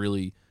actually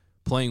really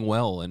playing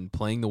well and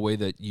playing the way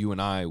that you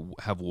and I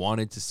have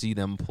wanted to see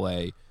them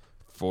play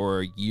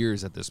for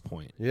years at this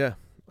point. Yeah.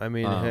 I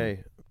mean,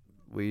 hey,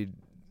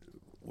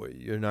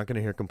 you're not going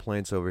to hear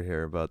complaints over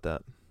here about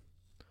that.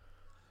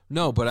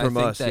 No, but from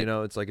I think us,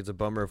 that, it's like it's a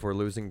bummer if we're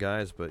losing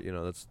guys, but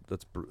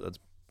that's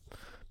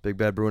big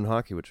bad Bruin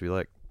hockey, which we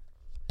like.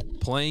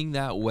 Playing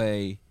that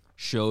way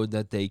showed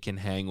that they can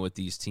hang with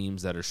these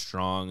teams that are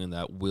strong and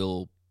that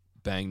will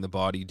bang the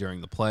body during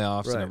the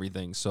playoffs and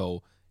everything.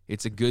 So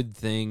it's a good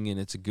thing, and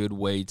it's a good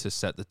way to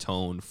set the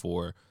tone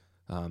for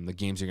the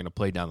games you're going to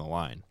play down the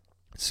line.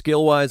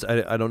 Skill-wise,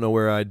 I don't know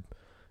where I'd,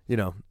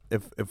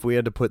 if we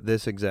had to put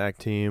this exact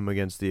team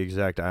against the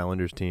exact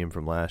Islanders team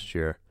from last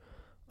year,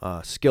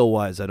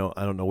 skill-wise, I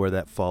don't know where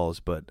that falls,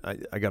 but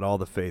I got all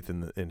the faith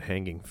in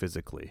hanging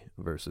physically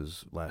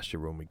versus last year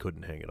when we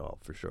couldn't hang at all,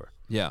 for sure.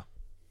 Yeah.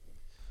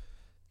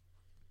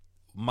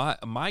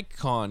 My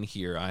con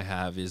here I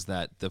have is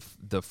that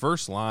the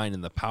first line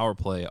and the power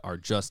play are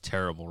just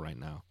terrible right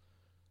now.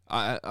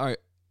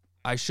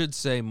 I should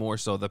say more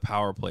so the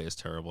power play is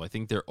terrible. I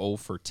think they're 0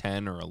 for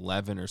 10 or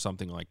 11 or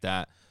something like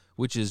that,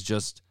 which is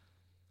just,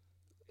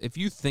 if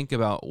you think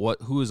about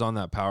who is on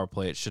that power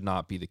play, it should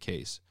not be the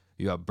case.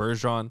 You have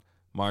Bergeron,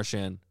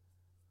 Marchand,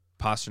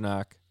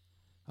 Pasternak,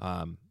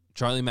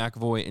 Charlie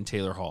McAvoy, and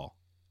Taylor Hall.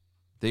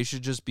 They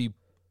should just be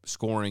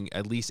scoring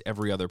at least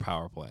every other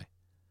power play.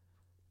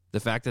 The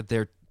fact that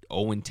they're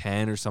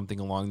 0-10 or something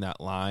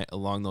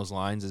along those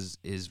lines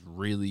is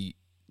really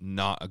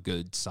not a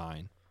good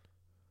sign.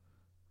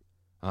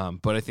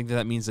 But I think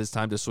that means it's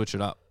time to switch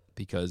it up,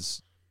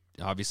 because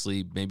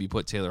obviously maybe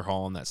put Taylor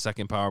Hall in that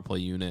second power play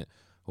unit,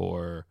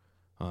 or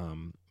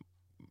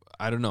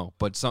I don't know,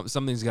 but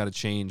something's got to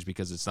change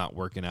because it's not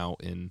working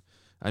out. And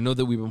I know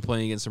that we've been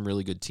playing against some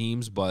really good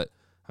teams, but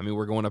I mean,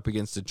 we're going up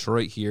against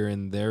Detroit here,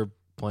 and they're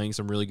playing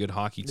some really good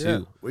hockey too. Yeah,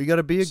 well, you got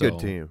to be a good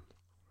team,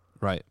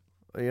 right?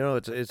 You know,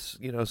 it's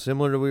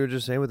similar to what we were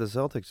just saying with the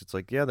Celtics. It's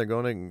like, yeah,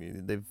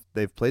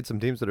 they've played some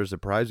teams that are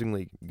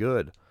surprisingly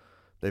good.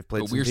 They've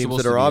played some teams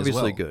that are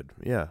obviously good.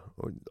 Yeah,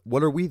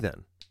 what are we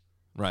then?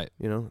 Right.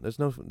 You know, there's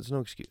no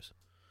excuse.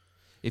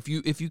 If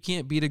you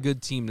can't beat a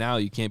good team now,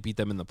 you can't beat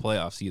them in the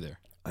playoffs either.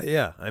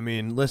 Yeah, I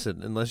mean,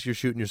 listen, unless you're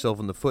shooting yourself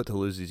in the foot to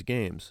lose these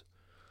games,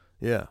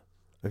 yeah.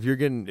 If you're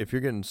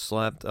getting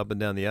slapped up and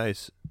down the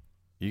ice,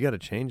 you got to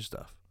change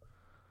stuff.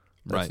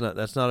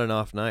 That's not an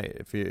off night.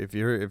 If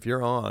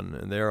you're on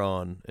and they're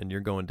on and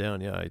you're going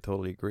down, yeah, I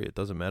totally agree. It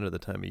doesn't matter the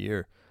time of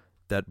year.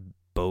 That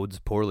bodes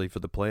poorly for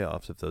the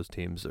playoffs if those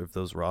teams or if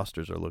those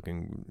rosters are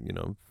looking,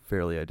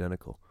 fairly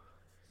identical.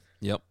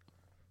 Yep.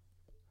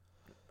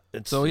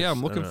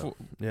 I'm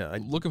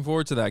looking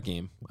forward to that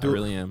game. I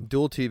really am.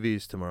 Dual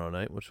TVs tomorrow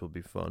night, which will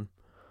be fun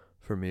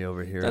for me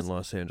over here in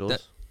Los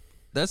Angeles.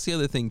 That's the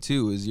other thing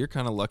too, is you're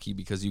kind of lucky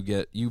because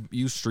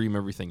you stream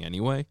everything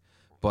anyway,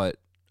 but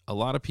a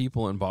lot of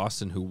people in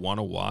Boston who want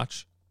to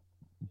watch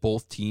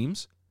both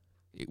teams,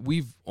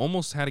 we've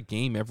almost had a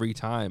game every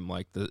time.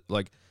 Like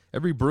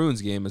every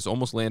Bruins game has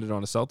almost landed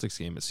on a Celtics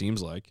game, it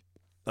seems like.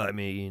 I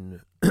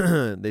mean,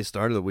 they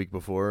started the week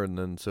before, and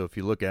then so if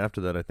you look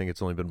after that, I think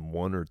it's only been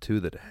one or two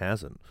that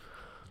hasn't.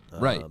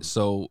 Right,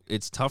 so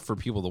it's tough for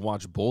people to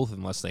watch both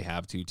unless they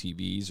have two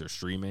TVs or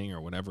streaming or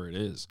whatever it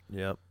is.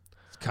 Yep,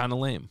 it's kind of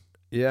lame.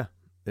 Yeah,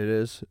 it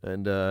is,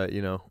 and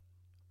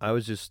I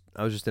was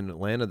just in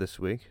Atlanta this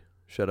week.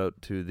 Shout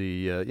out to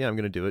the I'm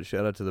gonna do it.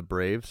 Shout out to the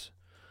Braves.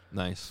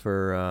 Nice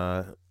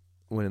for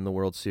winning the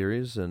World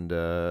Series, and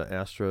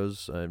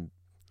Astros. I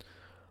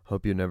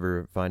hope you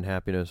never find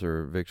happiness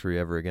or victory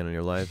ever again in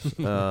your lives.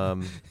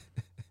 Don't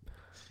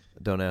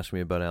ask me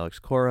about Alex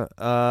Cora.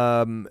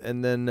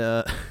 And then,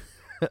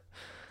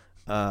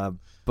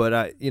 but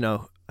I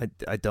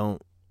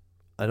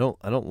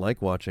don't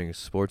like watching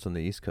sports on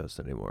the East Coast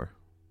anymore.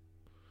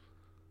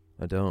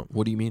 I don't.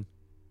 What do you mean?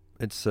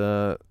 It's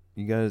you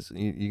guys,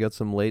 you got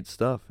some late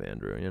stuff,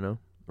 Andrew.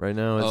 Right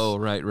now,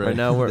 right.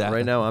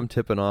 Right now, I'm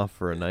tipping off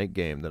for a night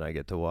game that I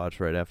get to watch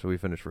right after we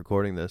finish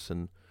recording this,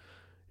 and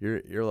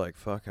you're like,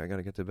 fuck, I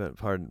gotta get to bed.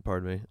 Pardon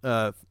me.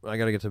 I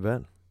gotta get to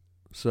bed.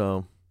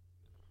 So,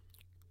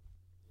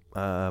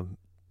 I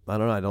don't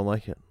know. I don't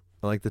like it.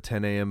 I like the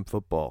 10 a.m.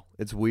 football.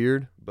 It's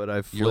weird,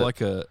 but you're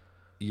like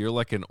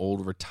an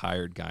old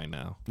retired guy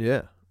now.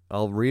 Yeah,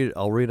 I'll read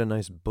a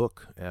nice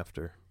book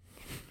after.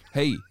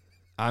 Hey.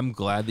 I'm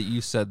glad that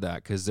you said that,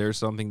 because there's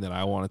something that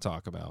I want to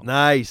talk about.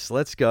 Nice.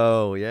 Let's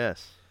go.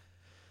 Yes.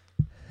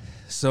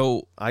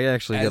 So I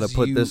actually got to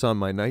put this on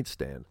my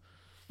nightstand.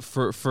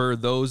 For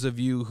those of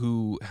you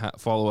who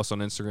follow us on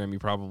Instagram, you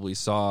probably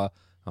saw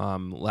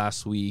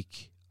last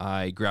week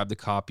I grabbed a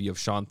copy of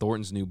Sean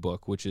Thornton's new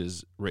book, which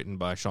is written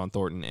by Sean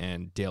Thornton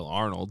and Dale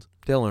Arnold.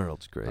 Dale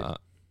Arnold's great.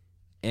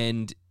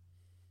 And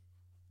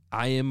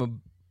I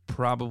am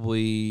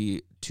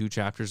probably 2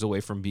 chapters away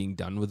from being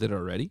done with it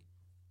already.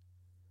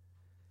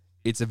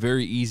 It's a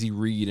very easy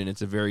read, and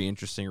it's a very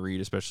interesting read,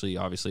 especially,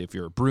 obviously, if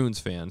you're a Bruins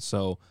fan.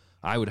 So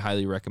I would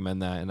highly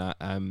recommend that.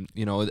 And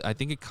I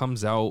think it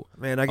comes out.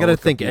 Man, I gotta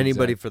think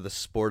anybody for the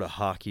sport of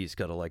hockey's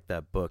gotta like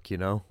that book.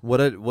 What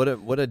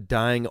a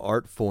dying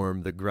art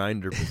form the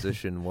grinder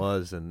position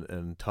was,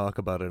 and talk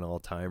about an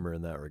all timer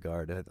in that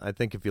regard. I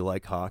think if you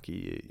like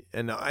hockey,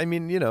 and I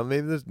mean,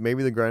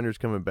 maybe the grinder's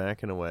coming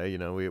back in a way.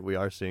 We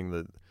are seeing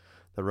the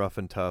rough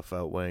and tough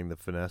outweighing the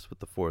finesse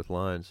with the fourth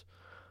lines,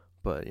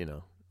 but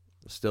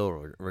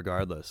still,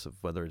 regardless of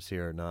whether it's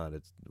here or not,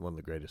 it's one of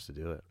the greatest to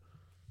do it.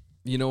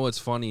 You know what's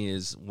funny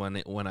is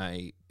when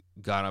I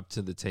got up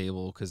to the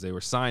table, because they were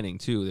signing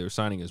too. They were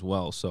signing as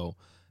well, so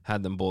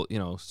had them both,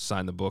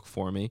 sign the book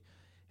for me.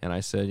 And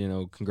I said,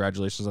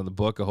 congratulations on the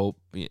book. I hope,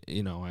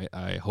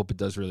 I hope it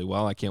does really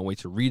well. I can't wait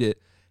to read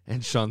it.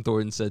 And Sean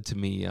Thornton said to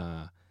me,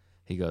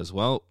 he goes,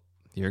 "Well,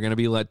 you're gonna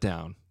be let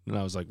down." And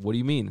I was like, "What do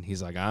you mean?" And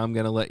he's like, "I'm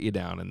gonna let you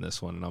down in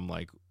this one." And I'm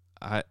like,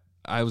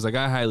 I was like,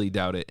 I highly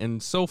doubt it.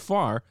 And so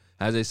far,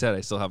 as I said,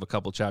 I still have a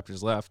couple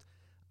chapters left.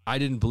 I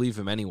didn't believe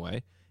him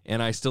anyway,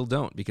 and I still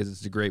don't, because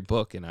it's a great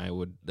book, and I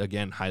would,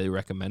 again, highly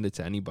recommend it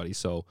to anybody.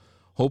 So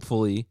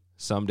hopefully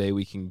someday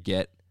we can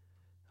get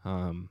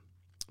Sean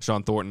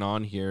Thornton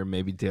on here,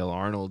 maybe Dale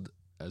Arnold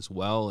as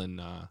well,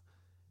 and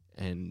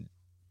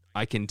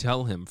I can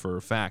tell him for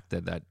a fact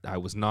that I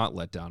was not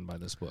let down by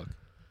this book.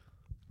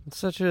 It's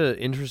such an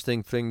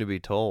interesting thing to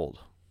be told.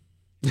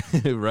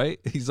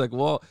 Right? He's like,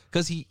 well,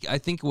 because I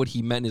think what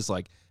he meant is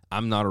like,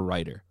 I'm not a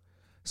writer.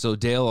 So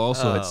Dale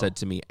also had said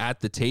to me at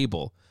the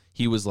table,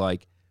 he was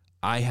like,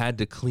 I had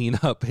to clean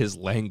up his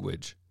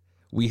language.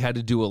 We had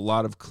to do a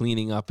lot of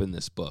cleaning up in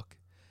this book.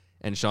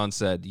 And Sean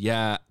said,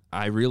 yeah,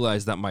 I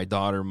realized that my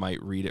daughter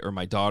might read it, or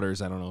my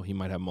daughters, I don't know, he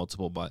might have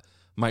multiple, but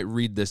might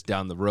read this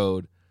down the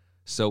road.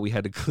 So we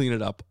had to clean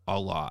it up a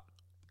lot.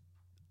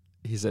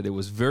 He said it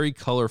was very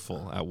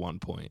colorful at one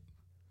point.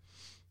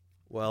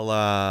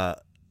 Well,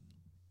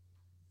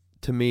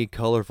 to me,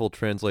 colorful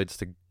translates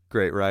to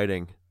great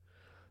writing.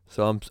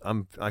 So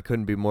I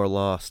couldn't be more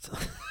lost.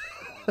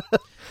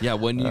 Yeah,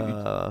 when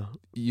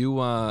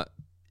you're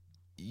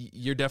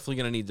definitely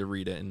gonna need to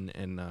read it,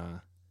 and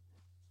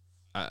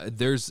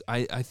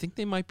I think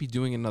they might be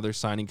doing another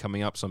signing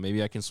coming up, so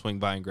maybe I can swing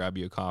by and grab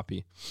you a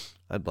copy.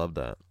 I'd love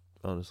that,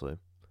 honestly.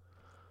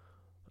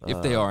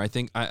 If they are, I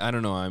think I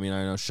don't know. I mean,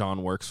 I know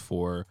Sean works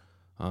for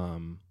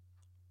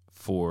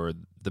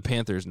the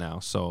Panthers now,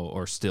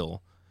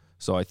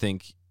 so I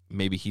think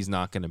maybe he's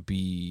not going to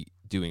be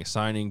doing a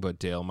signing, but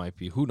Dale might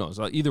be. Who knows?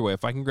 Either way,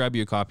 if I can grab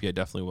you a copy, I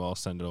definitely will. I'll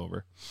send it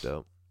over.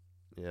 Dope.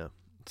 Yeah.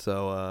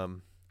 So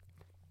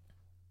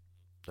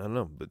I don't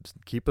know, but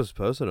keep us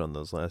posted on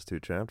those last 2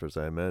 chapters.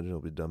 I imagine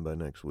it'll be done by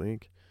next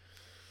week.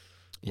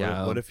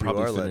 Yeah. What if you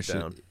are let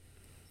down?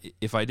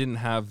 If I didn't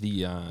have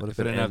the if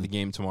I didn't have the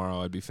game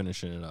tomorrow, I'd be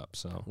finishing it up.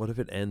 So what if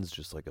it ends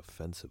just like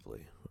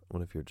offensively?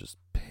 What if you're just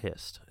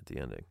pissed at the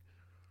ending?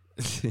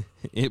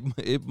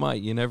 It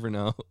might. You never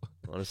know.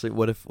 Honestly,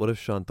 what if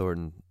Sean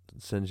Thornton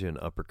sends you an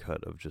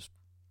uppercut of just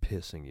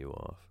pissing you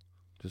off?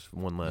 Just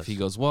one last. If he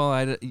goes, well,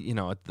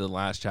 the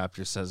last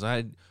chapter says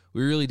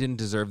we really didn't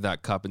deserve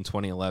that cup in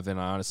 2011.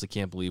 I honestly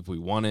can't believe we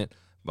won it.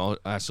 Well,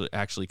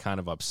 actually kind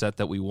of upset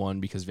that we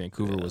won because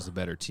Vancouver was the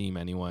better team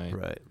anyway.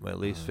 Right. My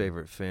least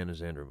favorite fan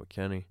is Andrew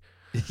McKenney.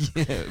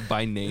 Yeah,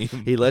 by name.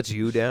 He lets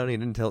you down. They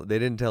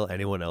didn't tell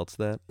anyone else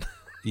that.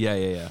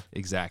 Yeah.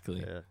 Exactly.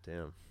 Yeah,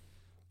 damn.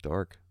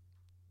 Dark.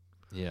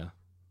 Yeah.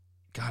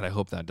 God, I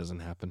hope that doesn't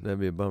happen. That'd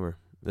be a bummer.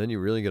 Then you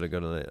really got to go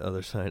to the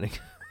other signing.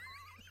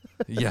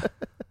 Yeah.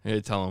 I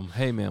gotta tell him,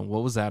 hey man,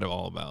 what was that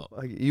all about?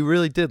 You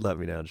really did let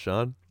me down,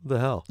 Sean. What the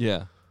hell?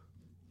 Yeah.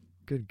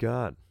 Good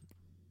God.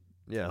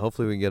 Yeah,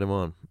 hopefully we can get him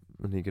on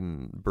and he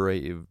can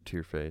berate you to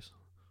your face.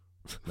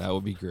 That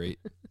would be great.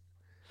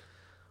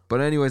 But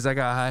anyways, I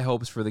got high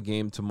hopes for the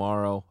game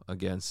tomorrow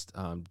against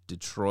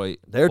Detroit.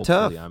 They're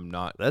hopefully tough. I'm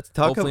not.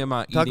 Talk I'm not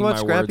about eating my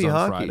scrappy words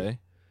on hockey. Friday.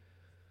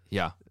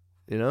 Yeah.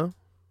 You know?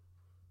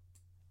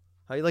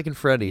 How you liking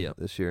Freddie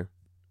this year?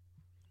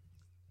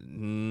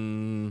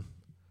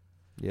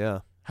 Yeah.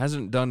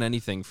 Hasn't done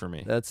anything for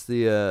me. That's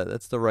the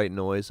right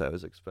noise I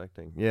was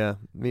expecting. Yeah,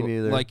 me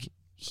neither. Like,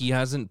 he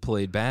hasn't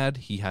played bad.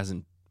 He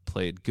hasn't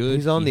played good.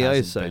 He's on the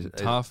ice.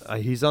 Tough.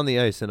 He's on the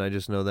ice, and I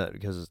just know that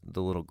because of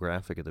the little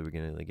graphic at the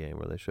beginning of the game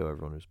where they show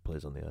everyone who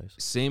plays on the ice.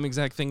 Same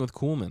exact thing with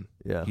Kuhlman.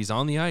 Yeah. He's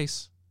on the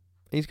ice.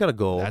 He's got a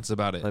goal. That's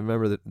about it. I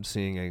remember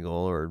seeing a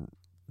goal or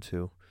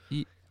two.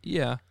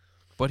 Yeah,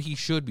 but he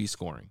should be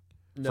scoring.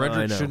 No, Frederick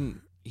I know.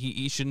 shouldn't.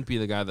 He shouldn't be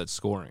the guy that's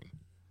scoring.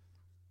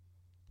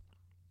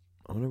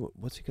 I wonder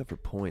what's he got for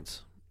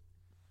points.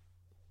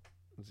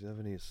 Does he have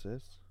any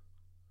assists?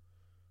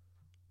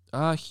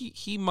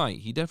 He might.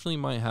 He definitely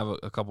might have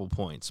a couple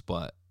points,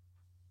 but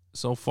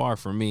so far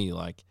for me,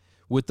 like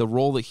with the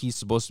role that he's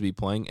supposed to be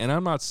playing, and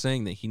I'm not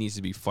saying that he needs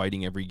to be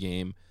fighting every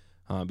game,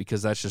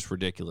 because that's just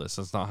ridiculous.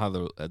 That's not how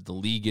the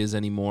league is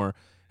anymore,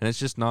 and it's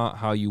just not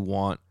how you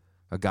want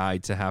a guy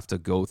to have to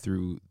go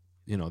through,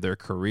 their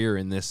career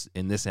in this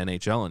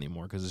NHL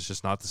anymore, because it's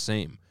just not the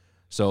same.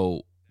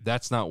 So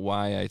that's not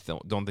why I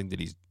don't think that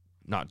he's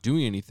not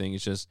doing anything.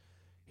 It's just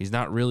he's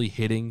not really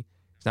hitting.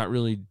 He's not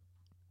really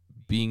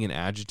being an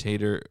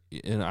agitator,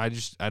 and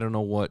I don't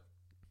know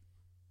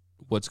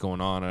what's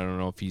going on. I don't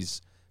know if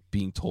he's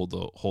being told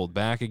to hold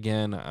back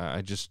again.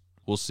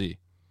 We'll see.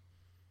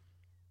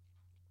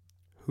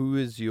 Who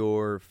is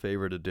your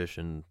favorite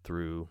addition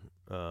through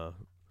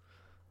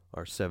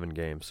our 7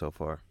 games so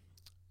far?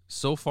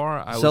 So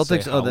far, I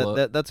Celtics. would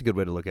say That's a good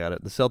way to look at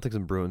it. The Celtics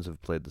and Bruins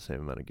have played the same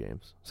amount of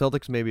games.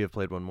 Celtics maybe have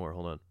played one more.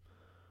 Hold on.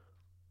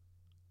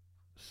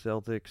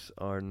 Celtics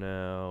are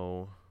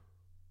now.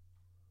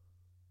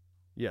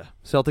 Yeah,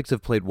 Celtics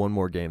have played one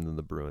more game than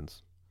the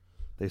Bruins.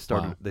 They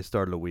started. Wow. They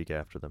started a week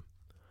after them.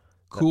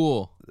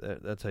 Cool.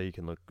 That's how you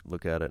can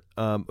look at it.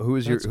 Who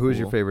is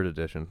your favorite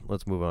addition?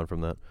 Let's move on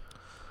from that.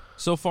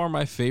 So far,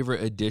 my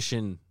favorite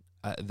addition,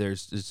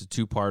 it's a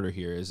 2-parter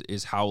here,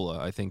 is Haula.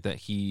 I think that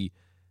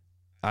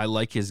I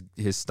like his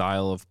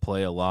style of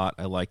play a lot.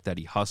 I like that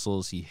he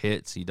hustles, he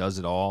hits, he does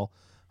it all.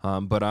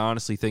 But I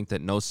honestly think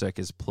that Nosek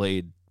has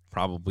played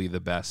probably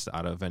the best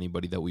out of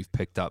anybody that we've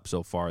picked up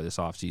so far this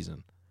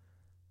offseason.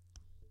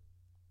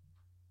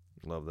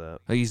 Love that.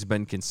 He's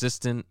been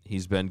consistent.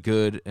 He's been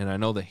good, and I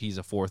know that he's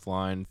a 4th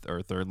line or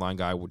 3rd line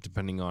guy,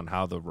 depending on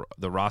how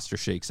the roster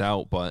shakes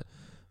out. But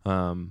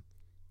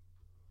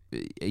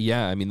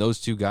yeah, I mean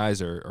those 2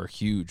 guys are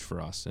huge for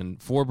us. And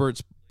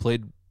Forbort's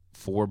played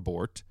for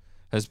Bort.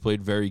 Has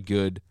played very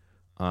good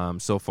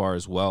so far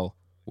as well,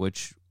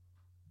 which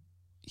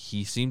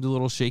he seemed a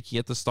little shaky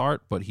at the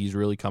start, but he's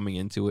really coming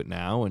into it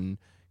now, and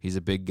he's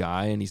a big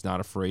guy, and he's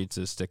not afraid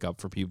to stick up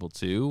for people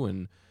too.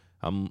 And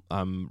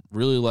I'm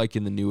really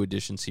liking the new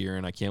additions here,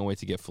 and I can't wait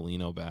to get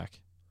Foligno back.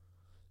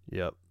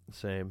 Yep.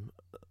 Same.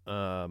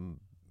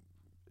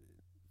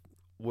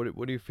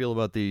 What do you feel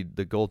about the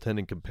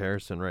goaltending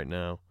comparison right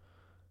now?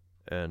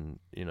 And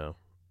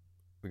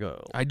we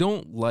go. I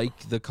don't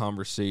like the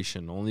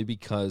conversation only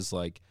because,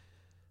 like,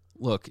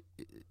 look,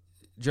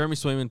 Jeremy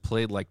Swayman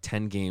played like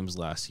 10 games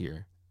last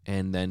year,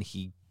 and then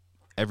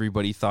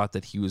everybody thought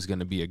that he was going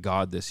to be a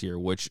god this year,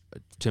 which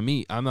to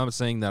me, I'm not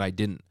saying that I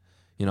didn't.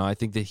 I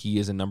think that he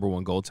is a number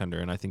one goaltender,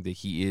 and I think that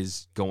he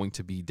is going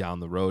to be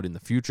down the road in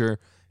the future,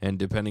 and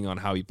depending on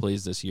how he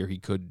plays this year, he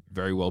could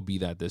very well be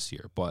that this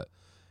year. But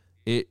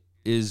it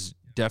is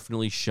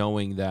definitely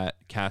showing that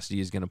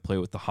Cassidy is going to play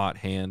with the hot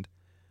hand.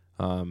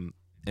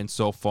 And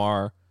so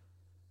far,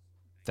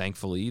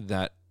 thankfully,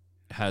 that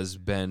has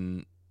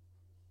been,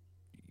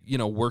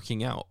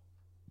 working out.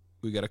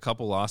 We got a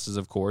couple losses,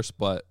 of course,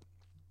 but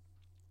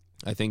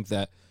I think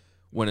that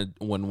when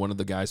one of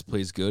the guys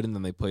plays good and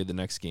then they play the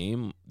next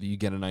game, you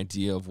get an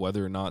idea of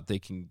whether or not they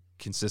can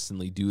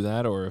consistently do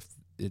that or if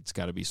it's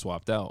got to be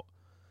swapped out.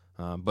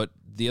 But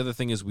the other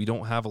thing is we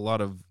don't have a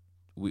lot of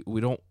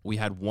we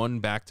had one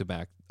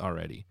back-to-back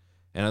already.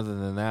 And other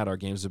than that, our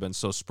games have been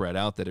so spread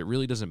out that it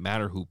really doesn't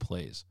matter who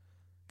plays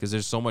because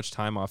there's so much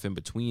time off in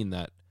between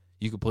that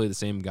you could play the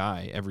same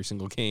guy every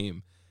single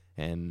game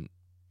and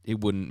it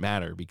wouldn't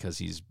matter because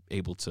he's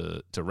able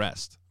to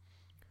rest.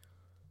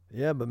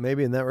 Yeah, but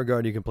maybe in that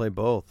regard you can play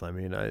both. I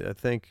mean, I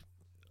think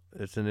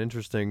it's an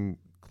interesting,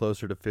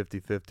 closer to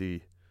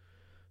 50-50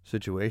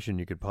 situation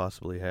you could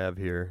possibly have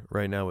here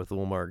right now with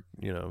Ullmark,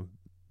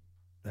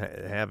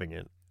 having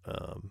it.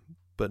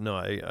 But no,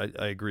 I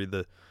agree.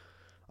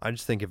 I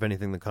just think if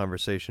anything, the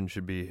conversation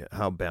should be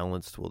how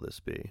balanced will this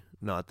be?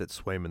 Not that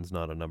Swayman's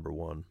not a number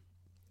one.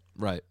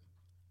 Right.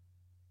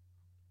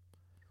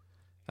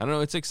 I don't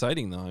know. It's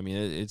exciting though. I mean,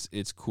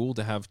 it's cool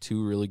to have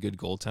two really good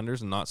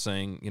goaltenders. I'm not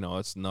saying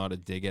it's not a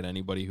dig at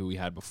anybody who we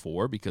had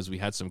before because we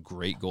had some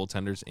great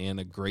goaltenders and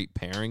a great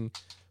pairing.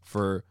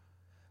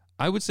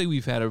 I would say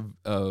we've had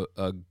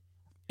an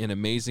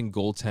amazing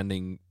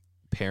goaltending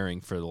pairing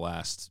for the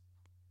last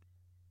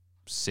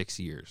 6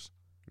 years.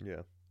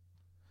 Yeah,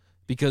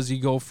 because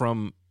you go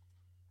from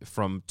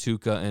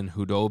Tuukka and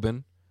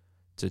Hudobin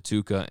to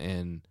Tuukka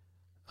and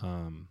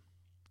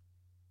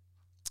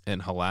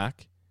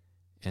Halak.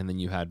 And then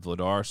you had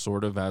Vladar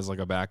sort of as like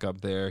a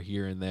backup there,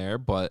 here and there.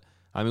 But,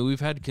 I mean,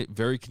 we've had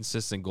very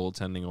consistent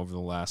goaltending over the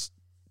last,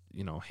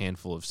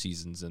 handful of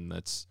seasons. And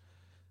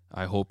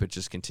I hope it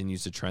just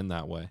continues to trend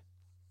that way.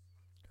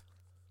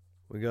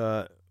 We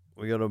got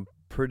a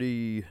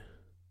pretty,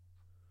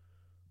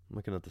 I'm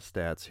looking at the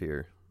stats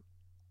here.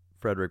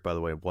 Frederick, by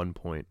the way, 1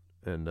 point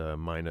and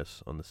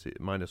minus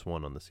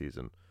 -1 on the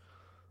season.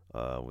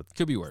 With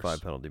could be worse.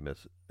 5 penalty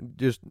miss.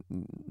 Just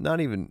not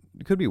even,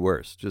 it could be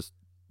worse. Just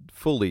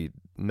fully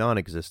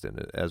non-existent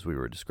as we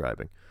were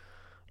describing.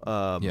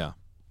 Yeah.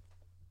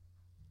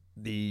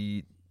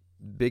 The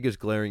biggest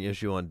glaring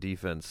issue on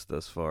defense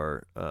thus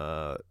far,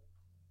 out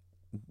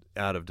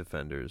of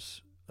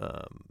defenders,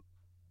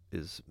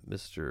 is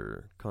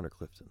Mr. Connor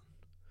Clifton.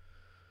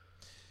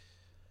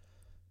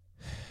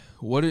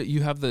 What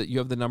you have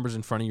the numbers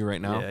in front of you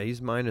right now? Yeah,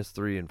 he's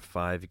 -3 in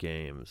 5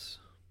 games.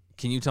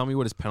 Can you tell me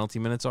what his penalty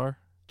minutes are?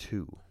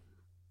 2.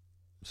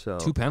 So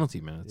 2 penalty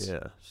minutes.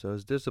 Yeah, so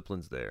his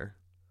discipline's there.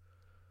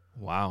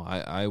 Wow,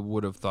 I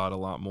would have thought a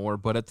lot more,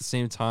 but at the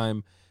same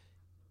time,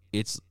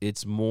 it's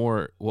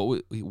more.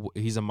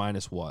 He's a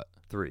minus what?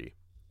 3.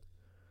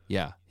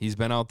 Yeah, he's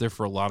been out there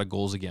for a lot of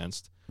goals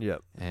against.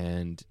 Yep.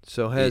 And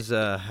so has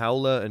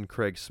Howla and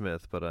Craig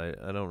Smith, but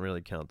I don't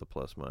really count the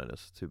plus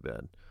minus. Too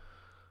bad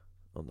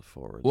on the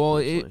forwards. Well,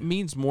 personally. it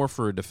means more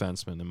for a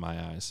defenseman in my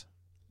eyes.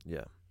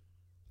 Yeah,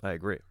 I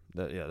agree.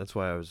 That's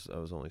why I was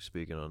only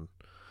speaking on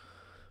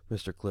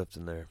Mr.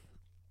 Clifton there.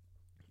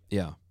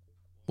 Yeah.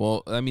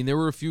 Well, I mean, there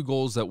were a few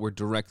goals that were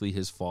directly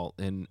his fault,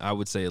 and I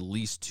would say at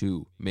least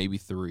 2, maybe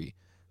 3.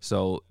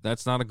 So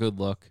that's not a good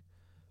look,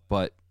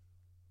 but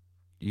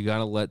you got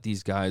to let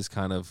these guys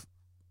kind of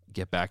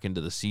get back into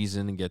the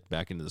season and get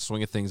back into the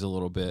swing of things a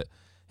little bit.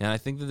 And I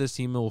think that this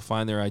team will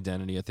find their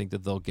identity. I think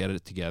that they'll get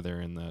it together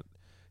and that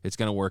it's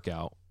going to work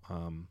out.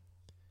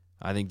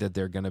 I think that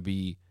they're going to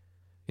be,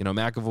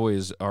 McAvoy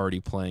is already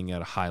playing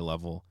at a high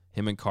level.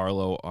 Him and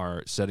Carlo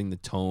are setting the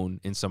tone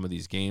in some of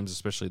these games,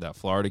 especially that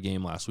Florida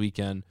game last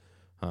weekend.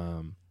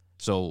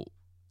 So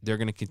they're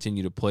going to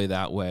continue to play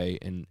that way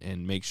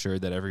and make sure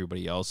that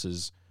everybody else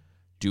is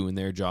doing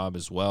their job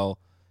as well.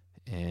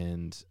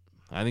 And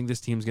I think this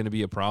team's going to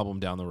be a problem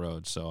down the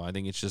road. So I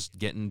think it's just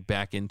getting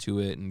back into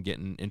it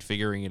and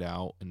figuring it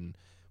out. And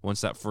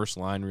once that first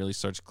line really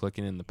starts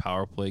clicking and the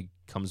power play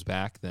comes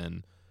back,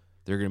 then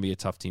they're going to be a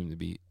tough team to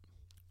beat.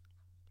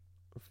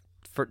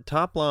 For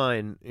top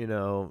line,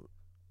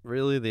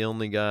 really the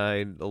only guy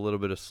a little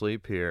bit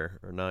asleep here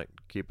or not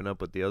keeping up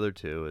with the other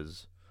two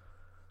is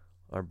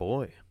our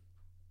boy,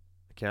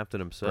 the captain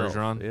himself.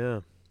 Bergeron?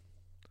 Yeah.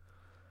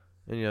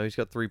 And, he's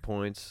got 3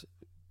 points.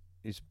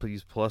 He's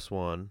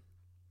 +1,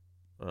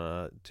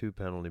 2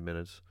 penalty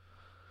minutes.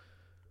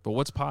 But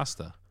what's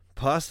Pasta?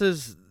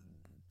 Pasta's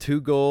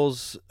 2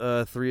 goals,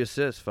 3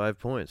 assists, 5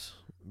 points.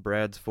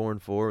 Brad's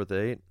 4-4 with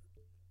 8.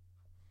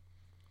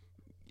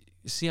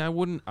 See, I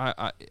wouldn't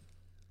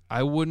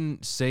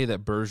say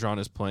that Bergeron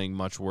is playing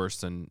much worse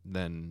than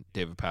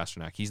David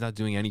Pastrnak. He's not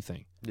doing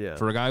anything. Yeah.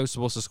 For a guy who's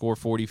supposed to score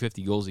 40,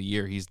 50 goals a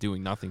year, he's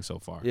doing nothing so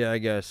far. Yeah, I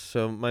guess.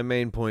 So my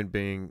main point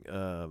being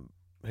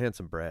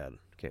Handsome Brad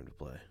came to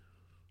play.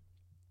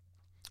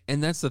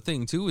 And that's the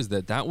thing, too, is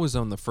that was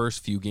on the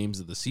first few games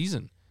of the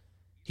season.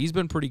 He's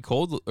been pretty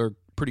cold or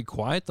pretty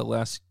quiet the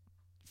last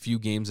few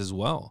games as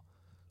well.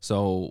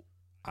 So,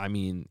 I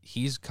mean,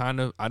 he's kind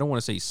of, I don't want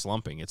to say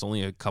slumping. It's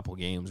only a couple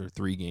games or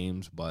 3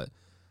 games, but,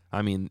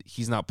 I mean,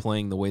 he's not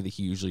playing the way that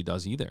he usually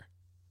does either.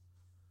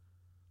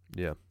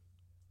 Yeah.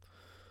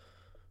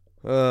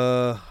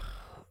 I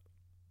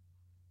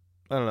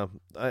don't know.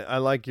 I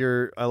like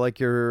your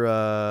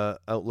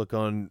outlook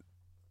on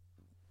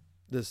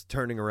this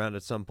turning around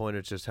at some point.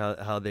 It's just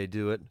how they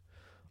do it.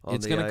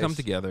 It's going to come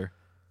together.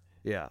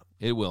 Yeah.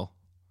 It will.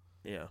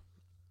 Yeah.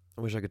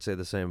 I wish I could say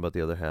the same about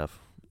the other half.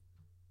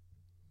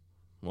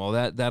 Well,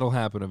 that'll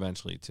happen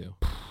eventually too.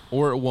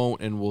 Or it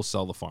won't, and we'll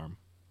sell the farm.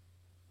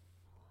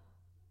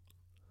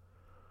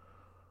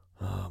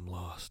 Oh, I'm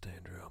lost,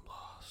 Andrew. I'm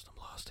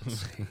lost at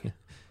sea.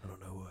 I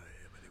don't know who I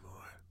am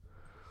anymore.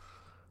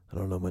 I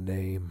don't know my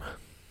name.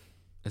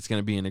 It's going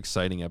to be an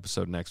exciting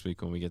episode next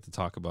week when we get to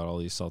talk about all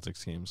these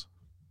Celtics games.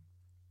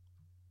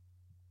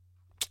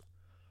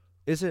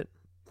 Is it?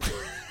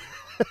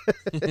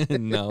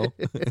 No.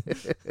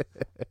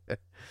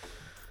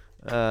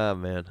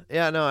 Man.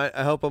 Yeah, no,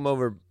 I hope I'm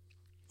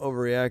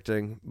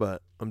overreacting,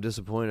 but I'm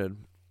disappointed.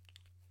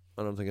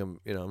 I don't think I'm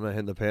not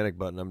hitting the panic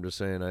button. I'm just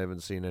saying I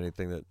haven't seen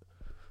anything that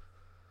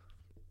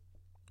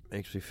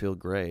makes me feel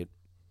great.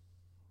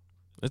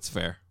 It's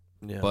fair.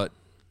 Yeah. But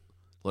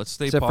let's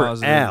stay Except for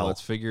positive. Al.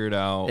 Let's figure it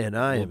out. And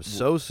I am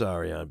so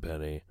sorry on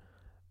Penny.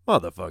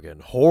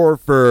 Motherfucking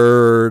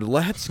Horford.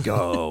 Let's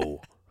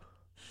go.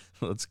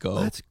 Let's go.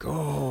 Let's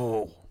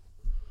go.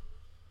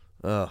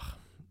 Ugh.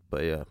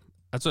 But yeah.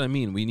 That's what I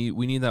mean. We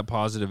need that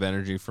positive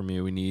energy from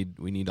you. We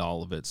need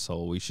all of it.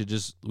 So we should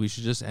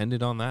just end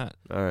it on that.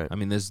 All right. I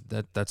mean,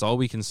 that's all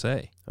we can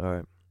say. All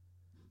right.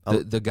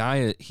 The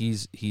guy,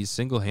 he's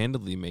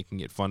single-handedly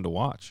making it fun to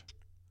watch.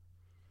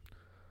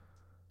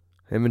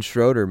 Him and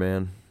Schroeder,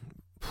 man.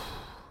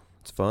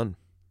 It's fun.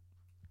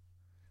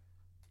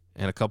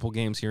 And a couple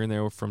games here and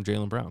there from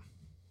Jaylen Brown.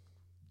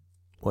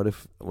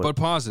 But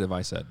positive,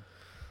 I said.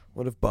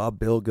 What if Bob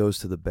Bill goes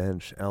to the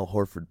bench? Al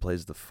Horford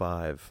plays the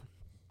 5.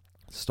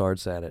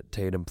 Starts at it.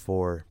 Tatum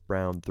 4.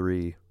 Brown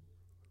 3.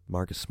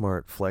 Marcus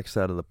Smart flex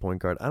out of the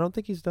point guard. I don't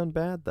think he's done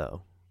bad,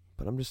 though.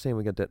 But I'm just saying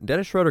we got that.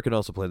 Dennis Schroeder can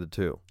also play the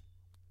 2.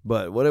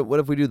 But what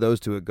if we do those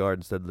 2 at guard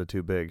instead of the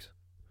 2 bigs?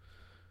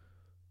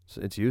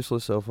 It's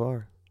useless so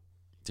far.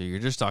 Dude, you're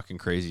just talking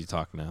crazy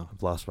talk now.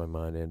 I've lost my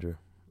mind, Andrew.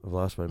 I've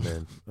lost my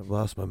man. I've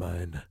lost my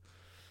mind.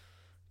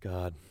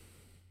 God.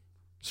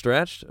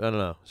 Stretched? I don't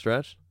know.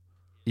 Stretched?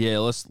 Yeah,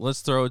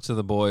 let's throw it to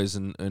the boys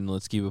and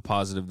let's keep it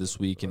positive this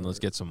week and let's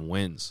get some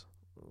wins.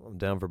 I'm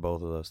down for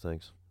both of those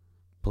things.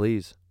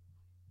 Please.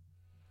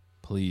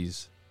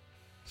 Please.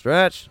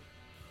 Stretched.